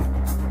interesting.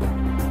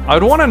 I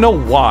would want to know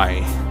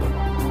why.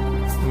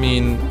 I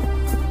mean,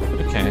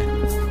 okay.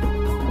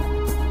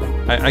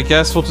 I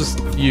guess we'll just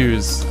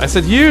use. I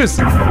said use!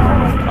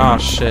 Oh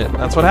shit,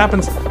 that's what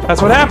happens.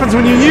 That's what happens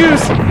when you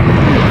use!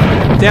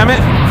 Damn it!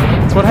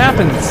 That's what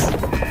happens.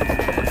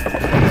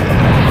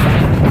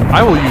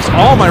 I will use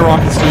all my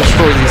rockets to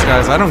destroy these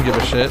guys. I don't give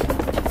a shit.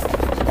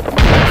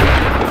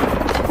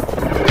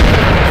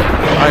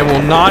 I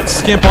will not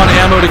skimp on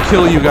ammo to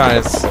kill you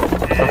guys.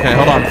 Okay,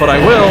 hold on. But I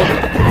will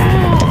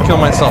kill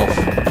myself.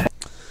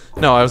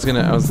 No, oh,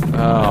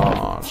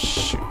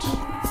 shoot.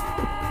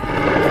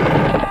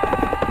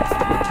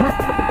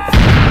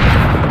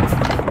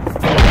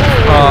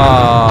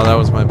 Oh, that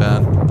was my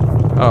bad.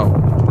 Oh,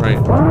 right.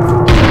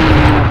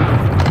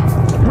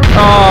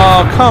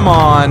 Oh, come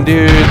on,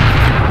 dude.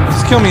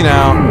 Just kill me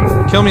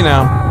now. Kill me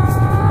now.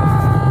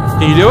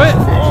 Can you do it?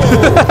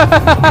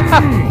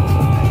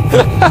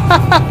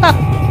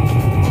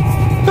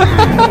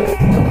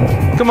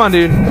 Come on,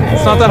 dude.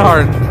 It's not that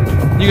hard.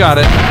 You got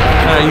it.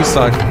 You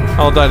suck.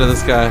 I'll die to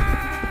this guy.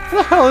 Who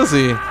the hell is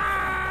he?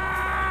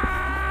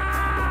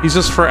 He's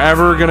just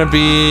forever gonna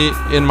be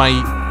in my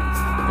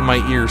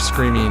ear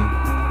screaming.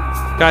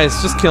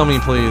 Guys, just kill me,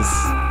 please.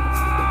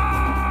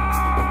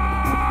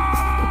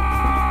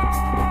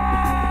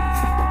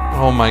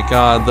 Oh my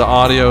god, the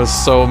audio is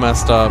so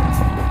messed up.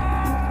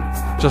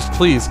 Just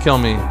please kill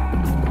me.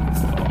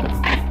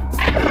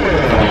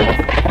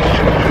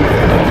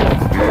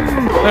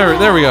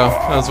 There we go.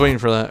 I was waiting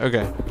for that.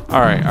 Okay.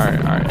 Alright.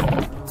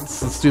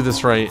 Let's do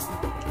this right.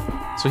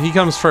 So he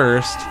comes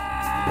first.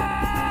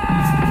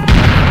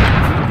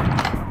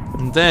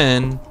 And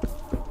then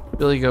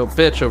Billy Goat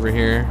Bitch over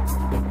here.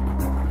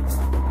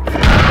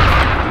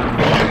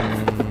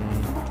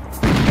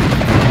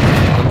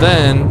 And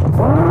then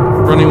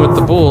running with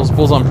the bulls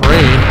on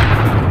parade.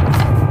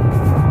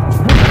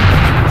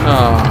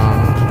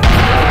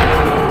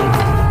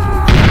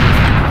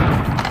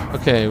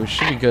 Okay, we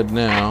should be good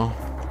now.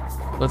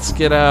 Let's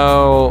get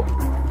out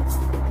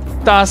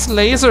das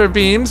laser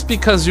beams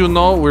because you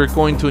know we're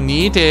going to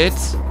need it.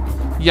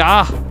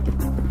 Yeah.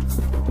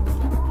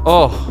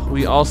 Oh,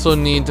 we also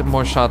need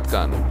more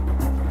shotgun.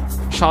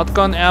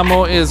 Shotgun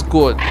ammo is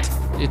good.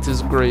 It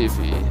is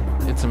gravy.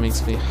 It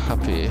makes me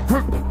happy.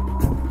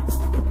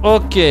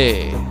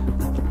 Okay.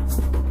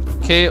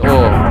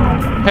 KO.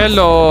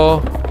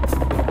 Hello.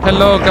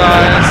 Hello,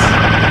 guys.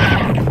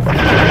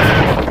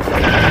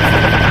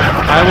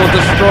 I will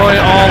destroy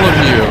all of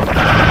you.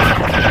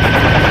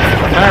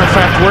 Matter of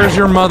fact, where's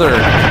your mother?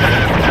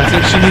 I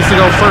think she needs to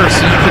go first,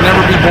 so you can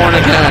never be born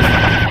again.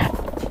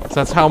 So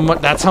that's how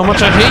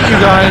much I hate you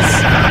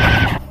guys.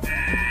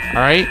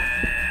 All right,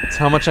 that's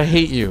how much I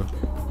hate you.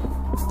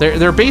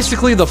 They're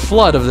basically the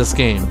Flood of this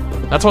game.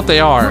 That's what they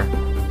are.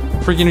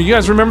 Freaking, you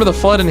guys remember the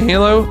Flood in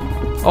Halo?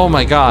 Oh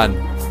my god.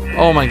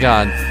 Oh my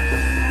god.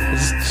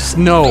 Just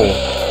no,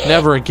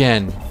 never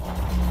again.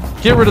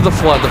 Get rid of the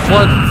Flood. The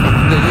Flood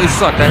They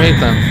suck. I hate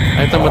them.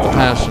 I hate them with a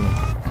passion.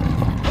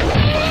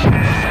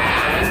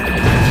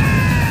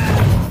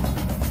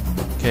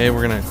 Okay,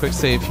 we're gonna quick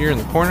save here in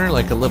the corner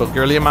like a little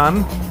girly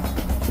man.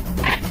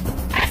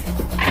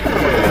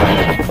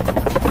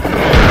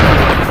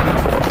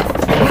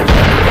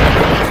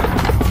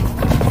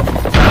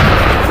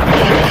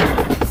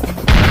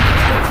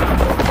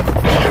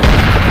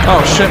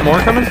 Oh shit, more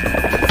coming?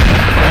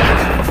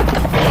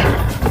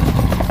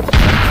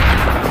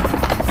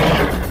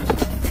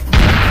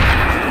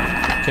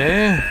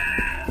 Okay.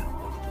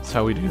 That's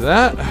how we do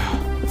that.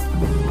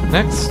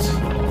 Next.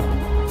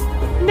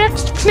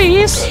 Next,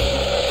 please.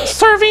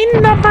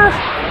 Serving number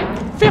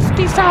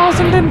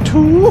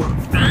 50,002.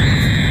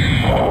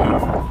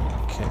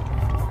 Okay.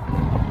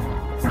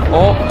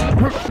 Oh,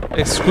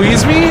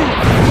 excuse me?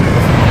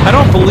 I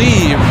don't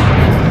believe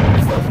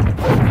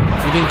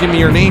you didn't give me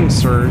your name,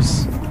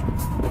 sirs.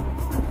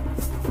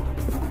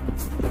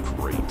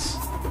 Great.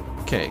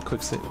 Okay,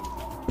 quick save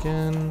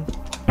again.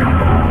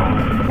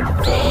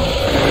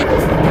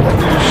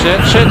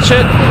 Shit, shit,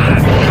 shit.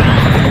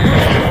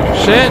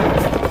 Shit.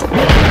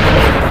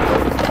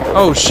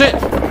 Oh shit.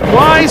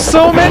 Why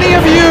so many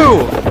of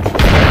you?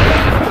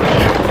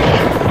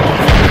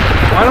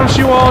 Why don't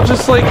you all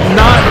just like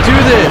not do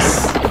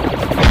this?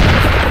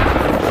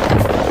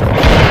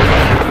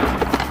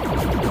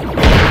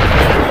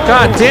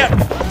 God damn,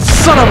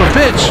 son of a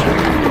bitch.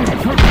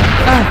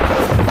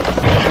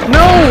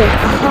 No.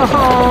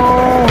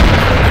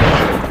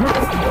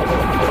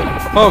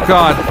 Oh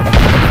god.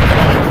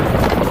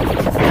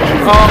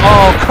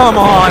 Oh, come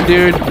on,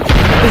 dude.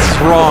 This is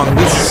wrong.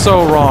 This is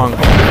so wrong.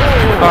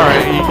 All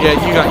right, yeah,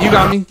 you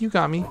got me. You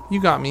got me.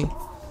 You got me.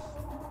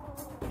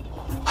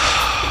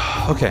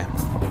 Okay.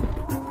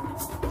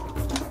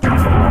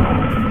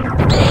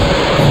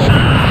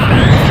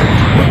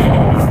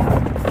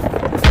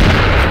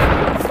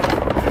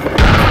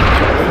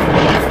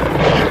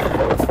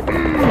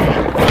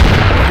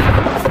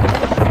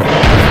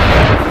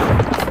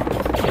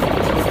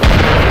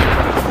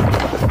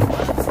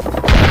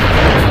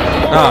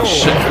 Oh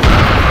shit.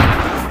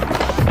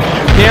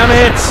 Damn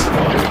it!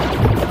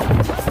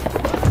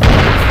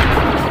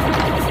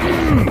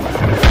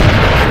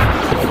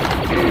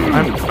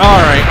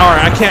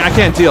 Alright, I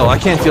can't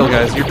deal,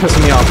 guys. You're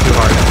pissing me off too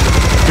hard.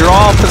 You're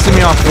all pissing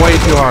me off way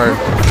too hard.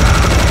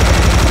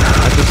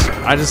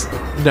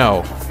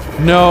 No.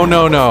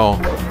 No.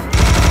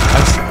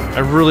 I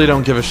really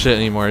don't give a shit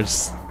anymore.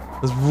 It's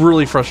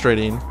really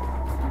frustrating.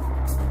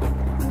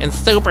 And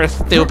super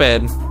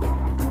stupid.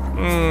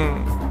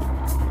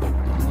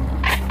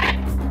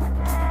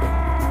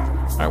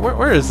 Alright,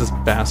 where is this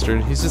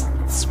bastard? He's just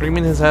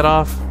screaming his head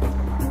off.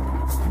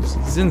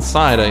 He's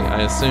inside,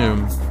 I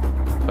assume.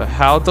 But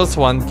how does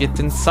one get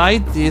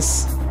inside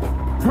this?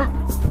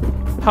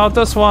 How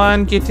does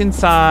one get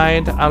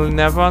inside? I'll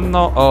never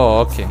know. Oh,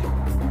 okay.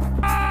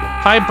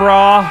 Hi,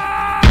 bro.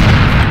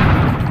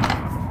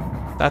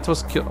 That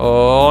was cute.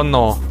 Oh,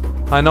 no.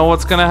 I know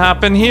what's gonna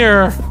happen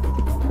here.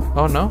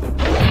 Oh, no?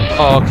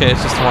 Oh, okay,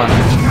 it's just one.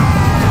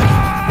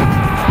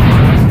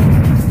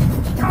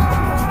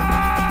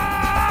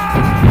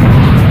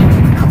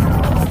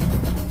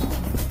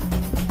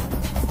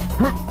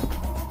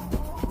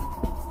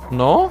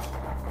 No?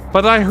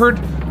 But I heard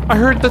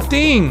the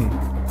thing.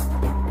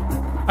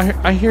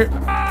 I hear.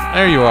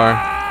 There you are.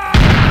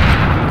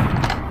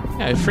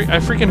 Yeah, I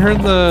freaking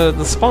heard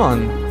the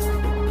spawn.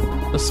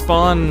 The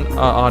spawn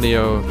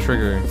audio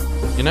trigger.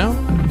 You know?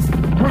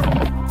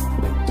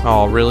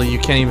 Oh, really? You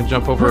can't even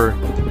jump over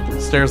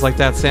stairs like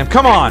that, Sam?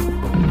 Come on!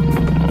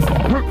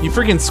 You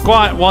freaking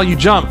squat while you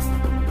jump.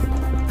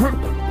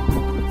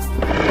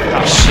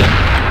 Oh shit.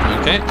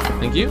 Okay,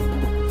 thank you.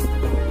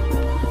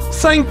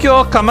 Thank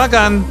you, come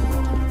again.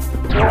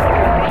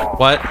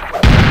 What?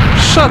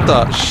 Shut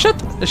up!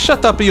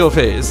 Shut up your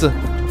face!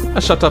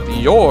 Shut up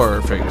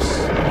your face!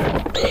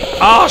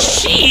 Oh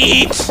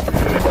shit!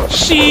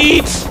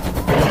 Shit!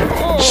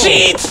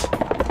 Shit!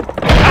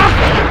 Ah!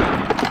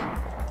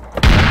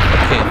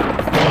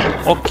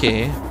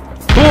 Okay.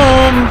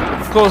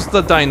 Boom! Goes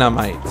the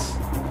dynamite.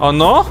 Oh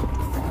no?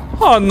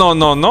 Oh no!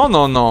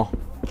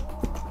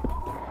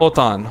 Hold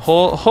on.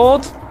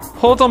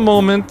 Hold a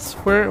moment.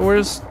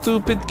 Where's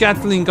stupid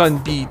Gatling gun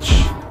beach?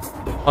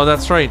 Oh,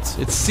 that's right.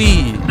 It's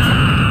C.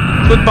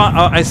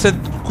 Goodbye. I said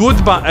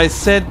goodbye. I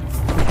said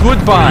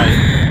goodbye.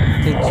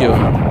 Thank you.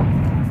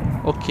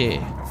 Okay.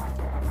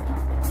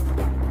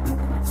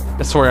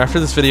 I swear, after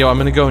this video, I'm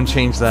gonna go and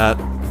change that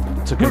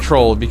to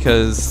control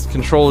because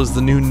control is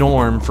the new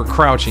norm for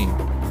crouching.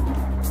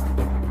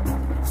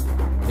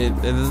 It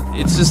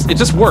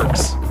just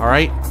works. All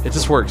right. It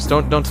just works.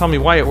 Don't tell me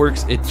why it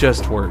works. It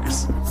just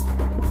works.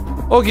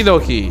 Okie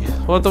dokie.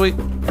 What do we?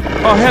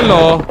 Oh,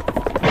 hello.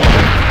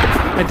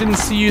 I didn't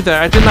see you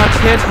there. I did not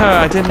hit her.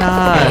 I did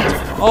not.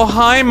 Oh,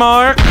 hi,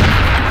 Mark.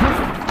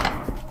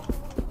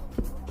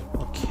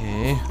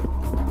 Okay.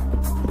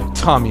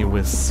 Tommy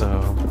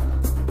Wiseau.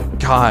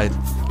 God.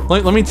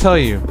 Let me tell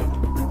you.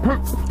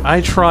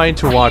 I tried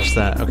to watch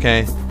that,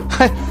 okay?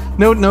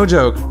 No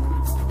joke.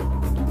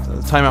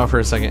 Time out for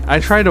a second. I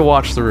tried to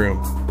watch The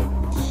Room.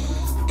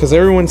 Because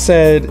everyone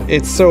said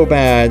it's so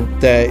bad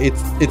that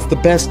it's the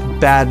best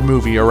bad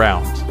movie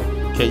around.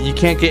 Okay, you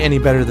can't get any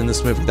better than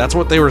this movie. That's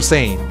what they were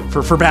saying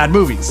for bad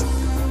movies.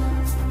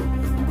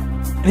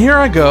 And here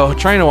I go,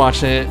 trying to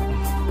watch it.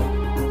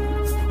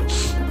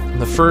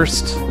 The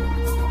first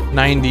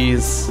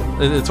 90s,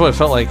 it's what it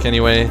felt like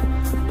anyway,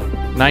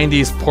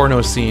 90s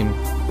porno scene,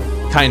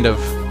 kind of.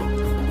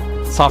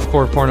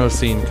 Softcore porno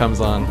scene comes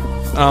on.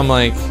 I'm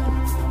like,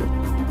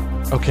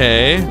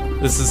 okay,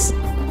 this is,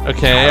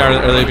 okay,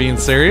 are they being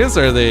serious?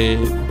 Do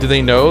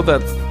they know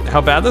that, how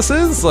bad this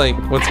is? Like,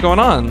 what's going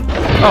on?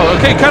 Oh,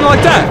 okay, kind of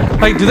like that.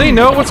 Like, do they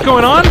know what's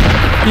going on?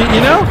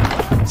 You know?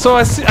 So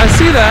I see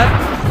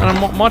that, and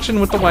I'm watching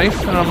with the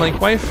wife, and I'm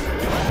like, wife,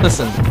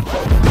 listen,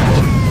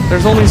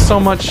 there's only so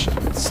much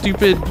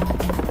stupid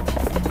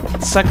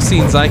sex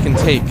scenes I can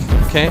take,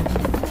 okay?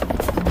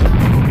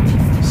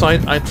 So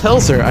I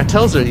tells her,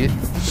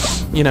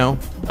 you know,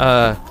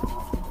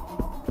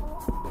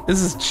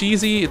 this is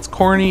cheesy, it's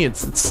corny,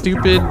 it's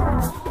stupid,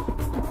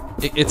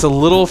 it's a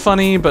little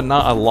funny, but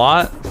not a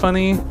lot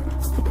funny,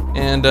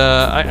 and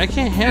I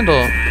can't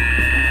handle.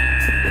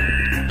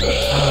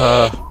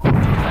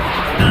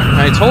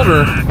 I told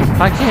her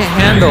I can't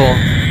handle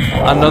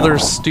another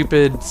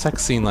stupid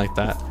sex scene like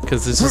that,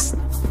 because it's just,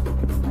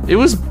 it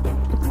was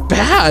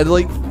bad,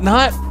 like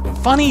not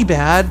funny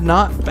bad,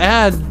 not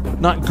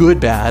good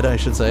bad, I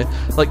should say,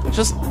 like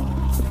just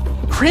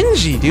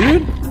cringy,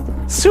 dude,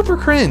 super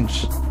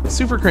cringe.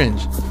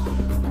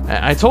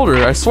 I told her,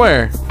 I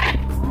swear,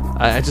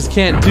 I just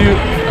can't do,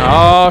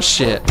 oh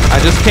shit, I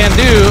just can't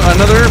do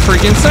another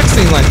freaking sex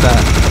scene like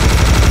that.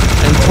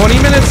 And 20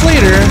 minutes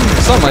later,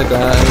 something like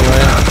that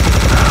anyway,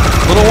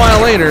 a little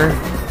while later,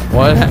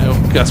 what?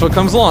 Guess what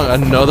comes along?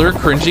 Another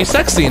cringy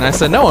sex scene. I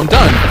said, no, I'm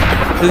done.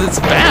 It's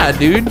bad,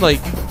 dude.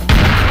 Like,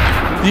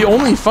 the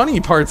only funny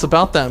parts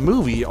about that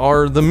movie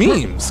are the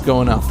memes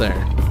going out there,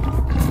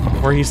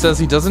 where he says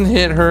he doesn't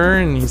hit her,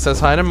 and he says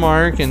hi to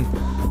Mark, and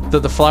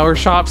the flower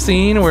shop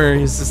scene where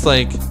he's just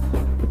like,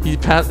 he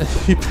pets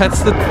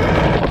the,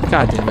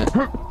 god damn it.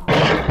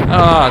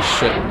 Oh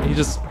shit. He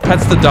just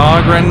pets the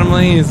dog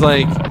randomly. He's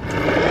like,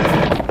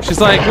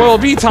 she's like, well, it'll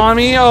be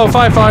Tommy. Oh,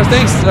 $5,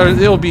 thanks. Or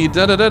it'll be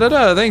da da da da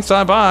da. Thanks,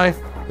 bye.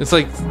 It's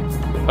like,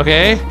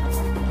 okay,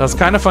 that's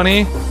kind of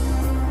funny.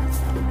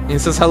 He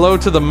says hello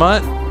to the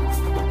mutt.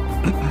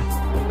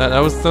 that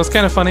was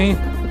kind of funny.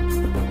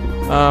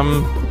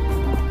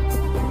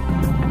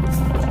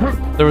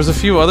 There was a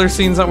few other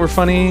scenes that were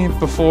funny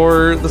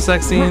before the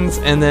sex scenes,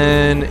 and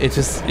then it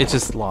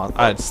just lost.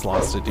 I just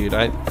lost it, dude.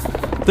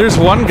 There's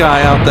one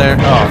guy out there.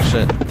 Oh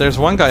shit. There's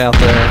one guy out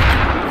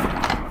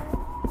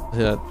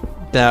there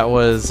that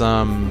was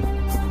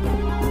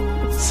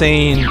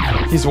saying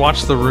he's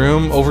watched The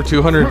Room over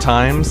 200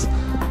 times.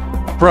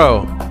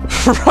 Bro,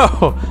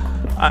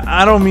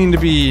 I don't mean to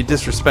be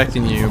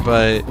disrespecting you,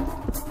 but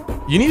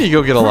you need to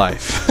go get a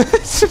life.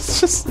 It's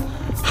just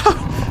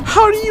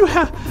how do you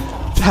have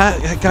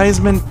that guy's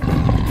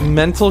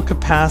mental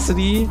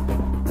capacity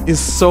is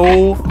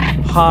so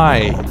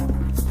high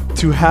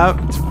to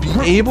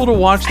be able to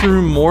watch The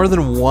Room more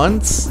than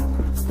once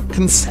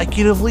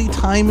consecutively,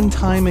 time and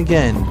time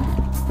again.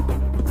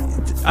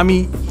 I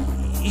mean,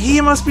 he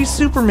must be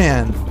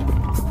Superman.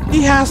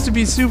 He has to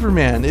be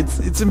Superman.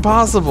 It's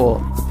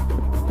impossible.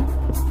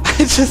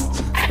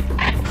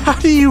 How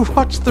do you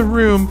watch The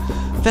Room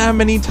that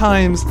many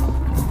times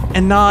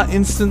and not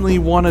instantly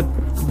want to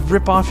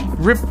rip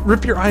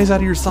your eyes out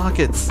of your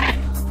sockets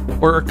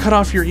or cut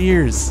off your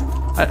ears?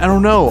 I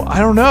don't know.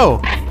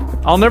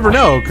 I'll never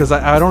know, because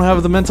I don't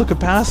have the mental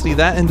capacity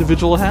that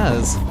individual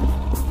has.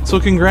 So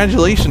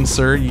congratulations,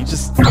 sir. You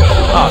just,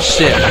 oh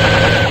shit.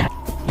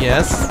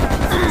 Yes.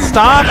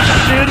 Stop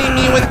shooting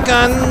me with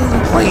guns,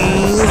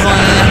 please.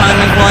 I'm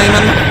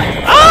employment.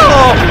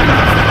 Oh!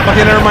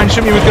 Okay, never mind.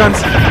 Shoot me with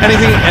guns.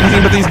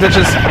 Anything but these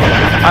bitches.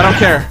 I don't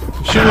care.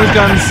 Shoot me with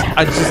guns.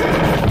 I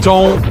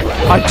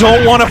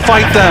don't want to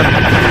fight them.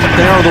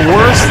 They are the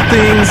worst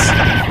things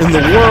in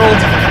the world,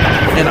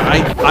 and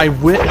I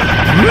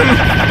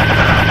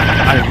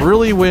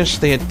really wish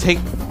they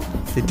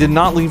did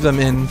not leave them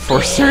in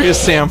for Serious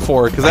Sam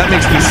 4, because that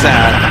makes me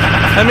sad.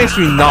 That makes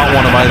me not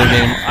want to buy the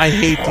game. I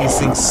hate these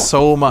things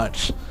so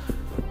much.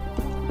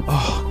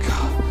 Oh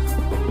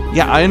god.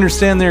 Yeah, I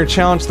understand they're a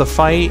challenge to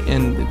fight,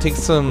 and it takes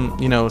some,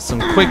 you know,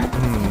 some quick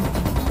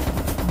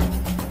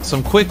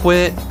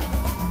wit,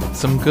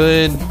 some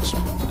good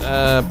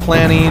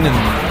planning and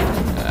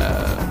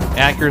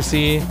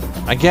accuracy.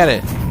 I get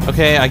it.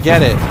 Okay, I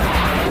get it.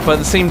 But at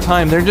the same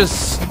time, they're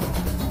just,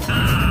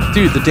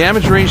 dude, the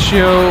damage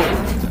ratio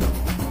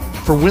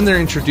for when they're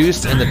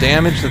introduced and the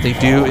damage that they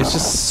do is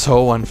just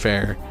so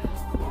unfair.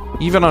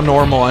 Even on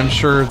normal, I'm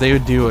sure they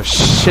would do a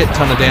shit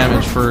ton of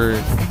damage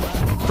for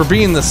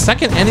being the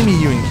second enemy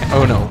you encounter.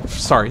 Oh no,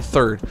 sorry,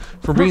 third.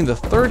 For being the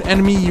third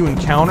enemy you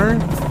encounter,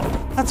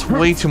 that's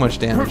way too much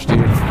damage, dude.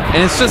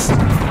 And it's just,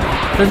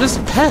 they're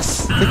just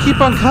pests. They keep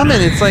on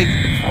coming. It's like,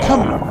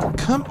 come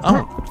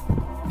on.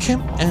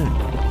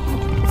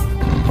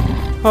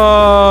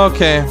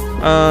 Okay,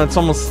 it's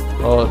almost,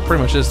 well, it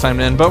pretty much is time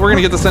to end, but we're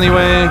gonna get this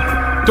anyway.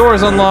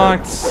 Door's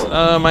unlocked.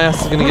 My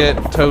ass is gonna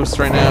get toast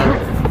right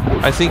now.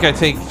 I think I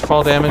take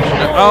fall damage.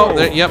 Oh,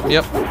 there, yep.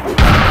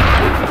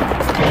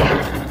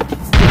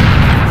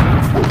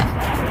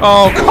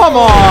 Oh, come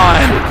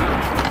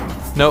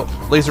on! Nope,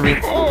 laser beam.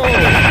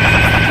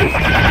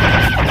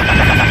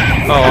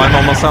 Oh, I'm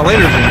almost out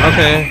laser beam.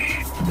 Okay.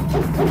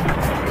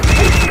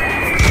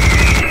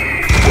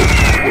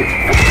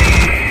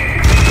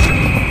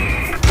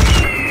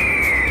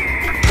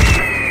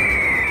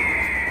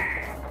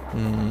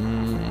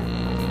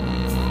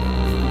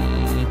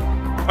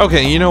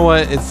 Okay, you know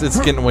what? It's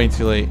getting way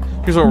too late.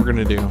 Here's what we're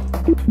gonna do.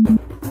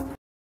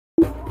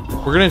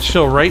 We're gonna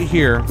chill right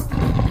here.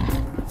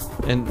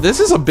 And this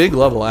is a big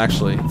level,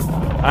 actually.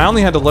 I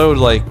only had to load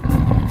like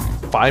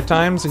 5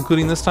 times,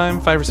 including this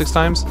time, 5 or 6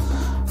 times.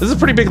 This is a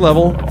pretty big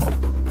level.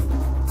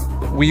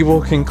 We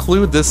will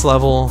conclude this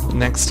level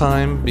next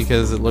time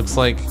because it looks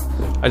like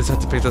I just have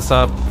to pick this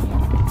up,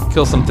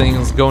 kill some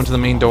things, go into the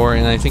main door,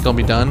 and I think I'll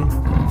be done.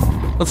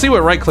 Let's see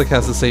what right click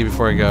has to say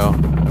before I go.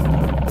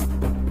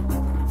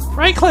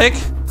 Right click!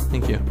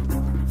 Thank you.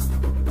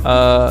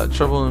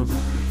 Trouble in...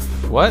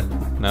 What?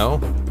 No.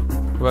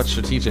 What about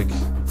strategic?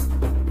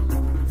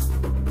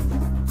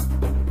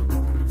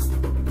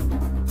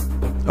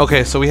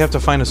 Okay, so we have to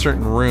find a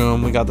certain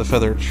room. We got the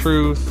Feather of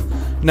Truth.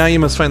 Now you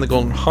must find the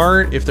Golden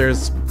Heart. If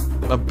there's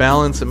a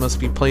balance, it must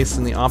be placed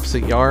in the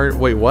opposite yard.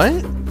 Wait, what?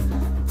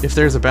 If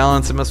there's a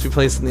balance, it must be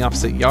placed in the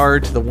opposite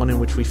yard to the one in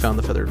which we found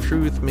the Feather of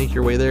Truth. Make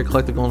your way there,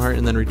 collect the Golden Heart,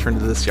 and then return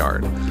to this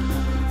yard.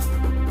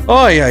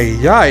 Oh,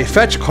 yeah,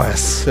 fetch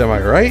quests. Am I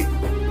right?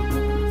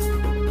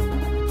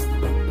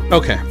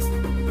 Okay.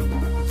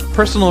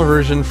 Personal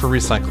version for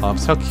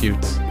Recyclops. How cute.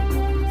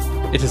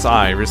 It is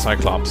I,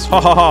 Recyclops.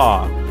 Ha ha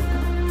ha!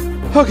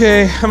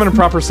 Okay, I'm gonna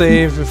proper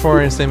save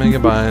before I say my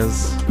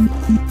goodbyes.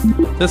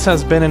 This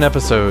has been an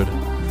episode.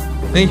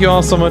 Thank you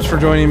all so much for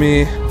joining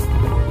me.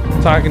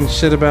 Talking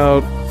shit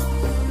about...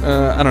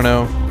 I don't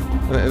know.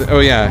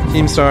 Oh yeah,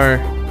 Keemstar.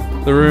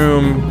 The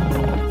room...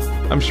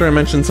 I'm sure I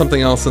mentioned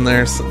something else in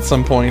there at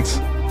some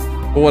point,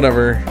 but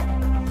whatever.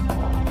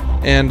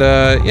 And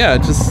yeah,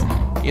 just,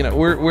 you know,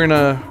 we're in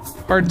a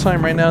hard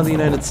time right now in the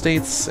United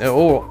States,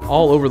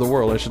 all over the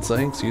world, I should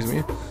say. Excuse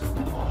me.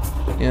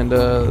 And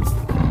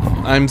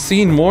I'm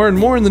seeing more and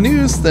more in the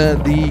news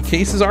that the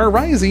cases are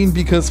rising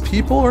because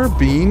people are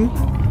being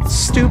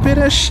stupid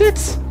as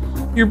shit.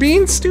 You're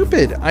being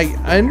stupid. I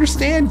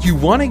understand you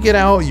want to get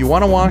out, you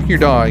want to walk your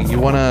dog,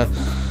 you want to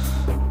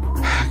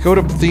go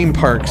to theme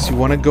parks, you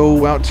want to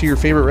go out to your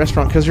favorite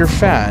restaurant because you're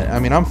fat. I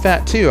mean, I'm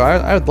fat too.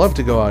 I would love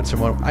to go out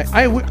somewhere.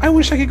 I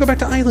wish I could go back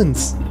to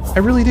islands. I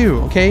really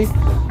do, okay?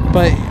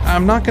 But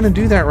I'm not going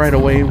to do that right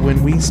away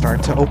when we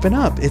start to open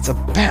up. It's a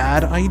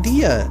bad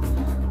idea.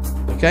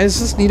 You guys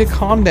just need to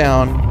calm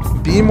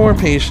down, be more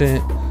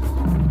patient,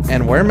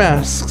 and wear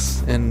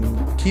masks, and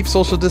keep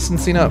social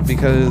distancing up,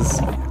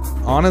 because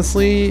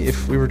honestly,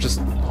 if we would just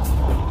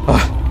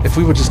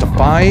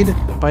abide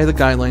by the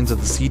guidelines of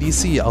the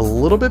CDC a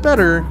little bit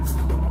better,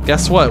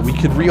 guess what? We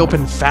could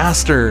reopen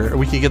faster.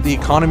 We could get the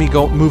economy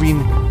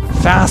moving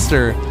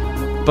faster.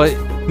 But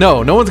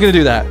no one's gonna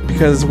do that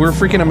because we're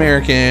freaking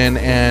American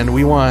and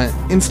we want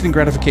instant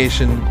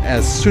gratification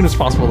as soon as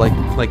possible, like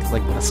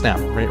a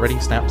snap. Right? Ready?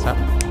 Snap, snap.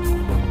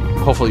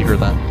 Hopefully you heard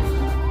that.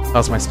 That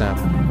was my snap.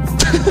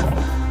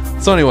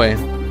 So anyway,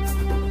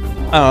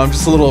 I'm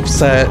just a little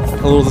upset, a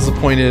little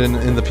disappointed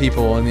in the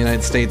people in the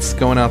United States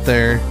going out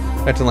there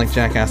acting like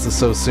jackasses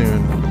so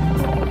soon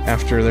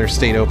after their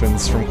state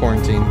opens from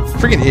quarantine.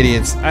 Freaking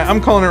idiots.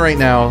 I'm calling it right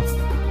now.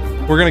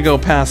 We're gonna go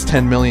past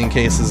 10 million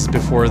cases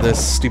before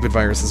this stupid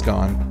virus is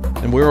gone.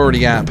 And we're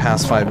already at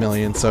past 5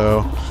 million,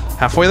 so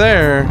halfway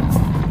there.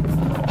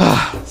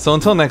 So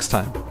until next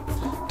time,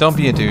 don't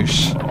be a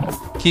douche.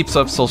 Keeps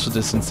up social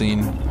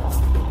distancing.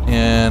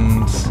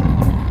 And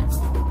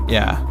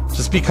yeah,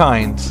 just be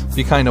kind.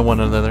 Be kind to one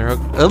another.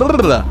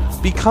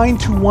 Be kind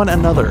to one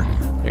another.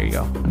 There you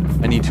go.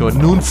 I need to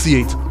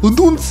enunciate.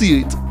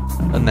 Enunciate.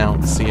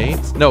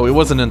 Enunciate? No, it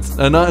wasn't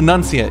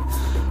enunciate.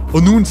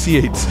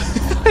 Enunciate.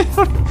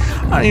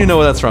 I don't even know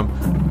where that's from.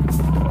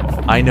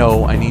 I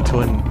know I need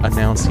to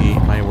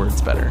enunciate my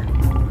words better.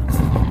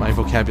 My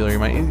vocabulary,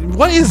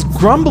 what is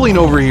grumbling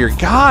over here?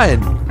 God!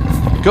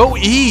 Go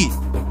eat!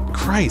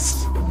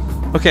 Christ.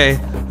 Okay,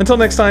 until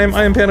next time,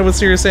 I am Panda with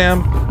Serious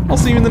Sam. I'll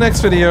see you in the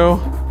next video.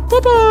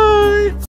 Bye-bye!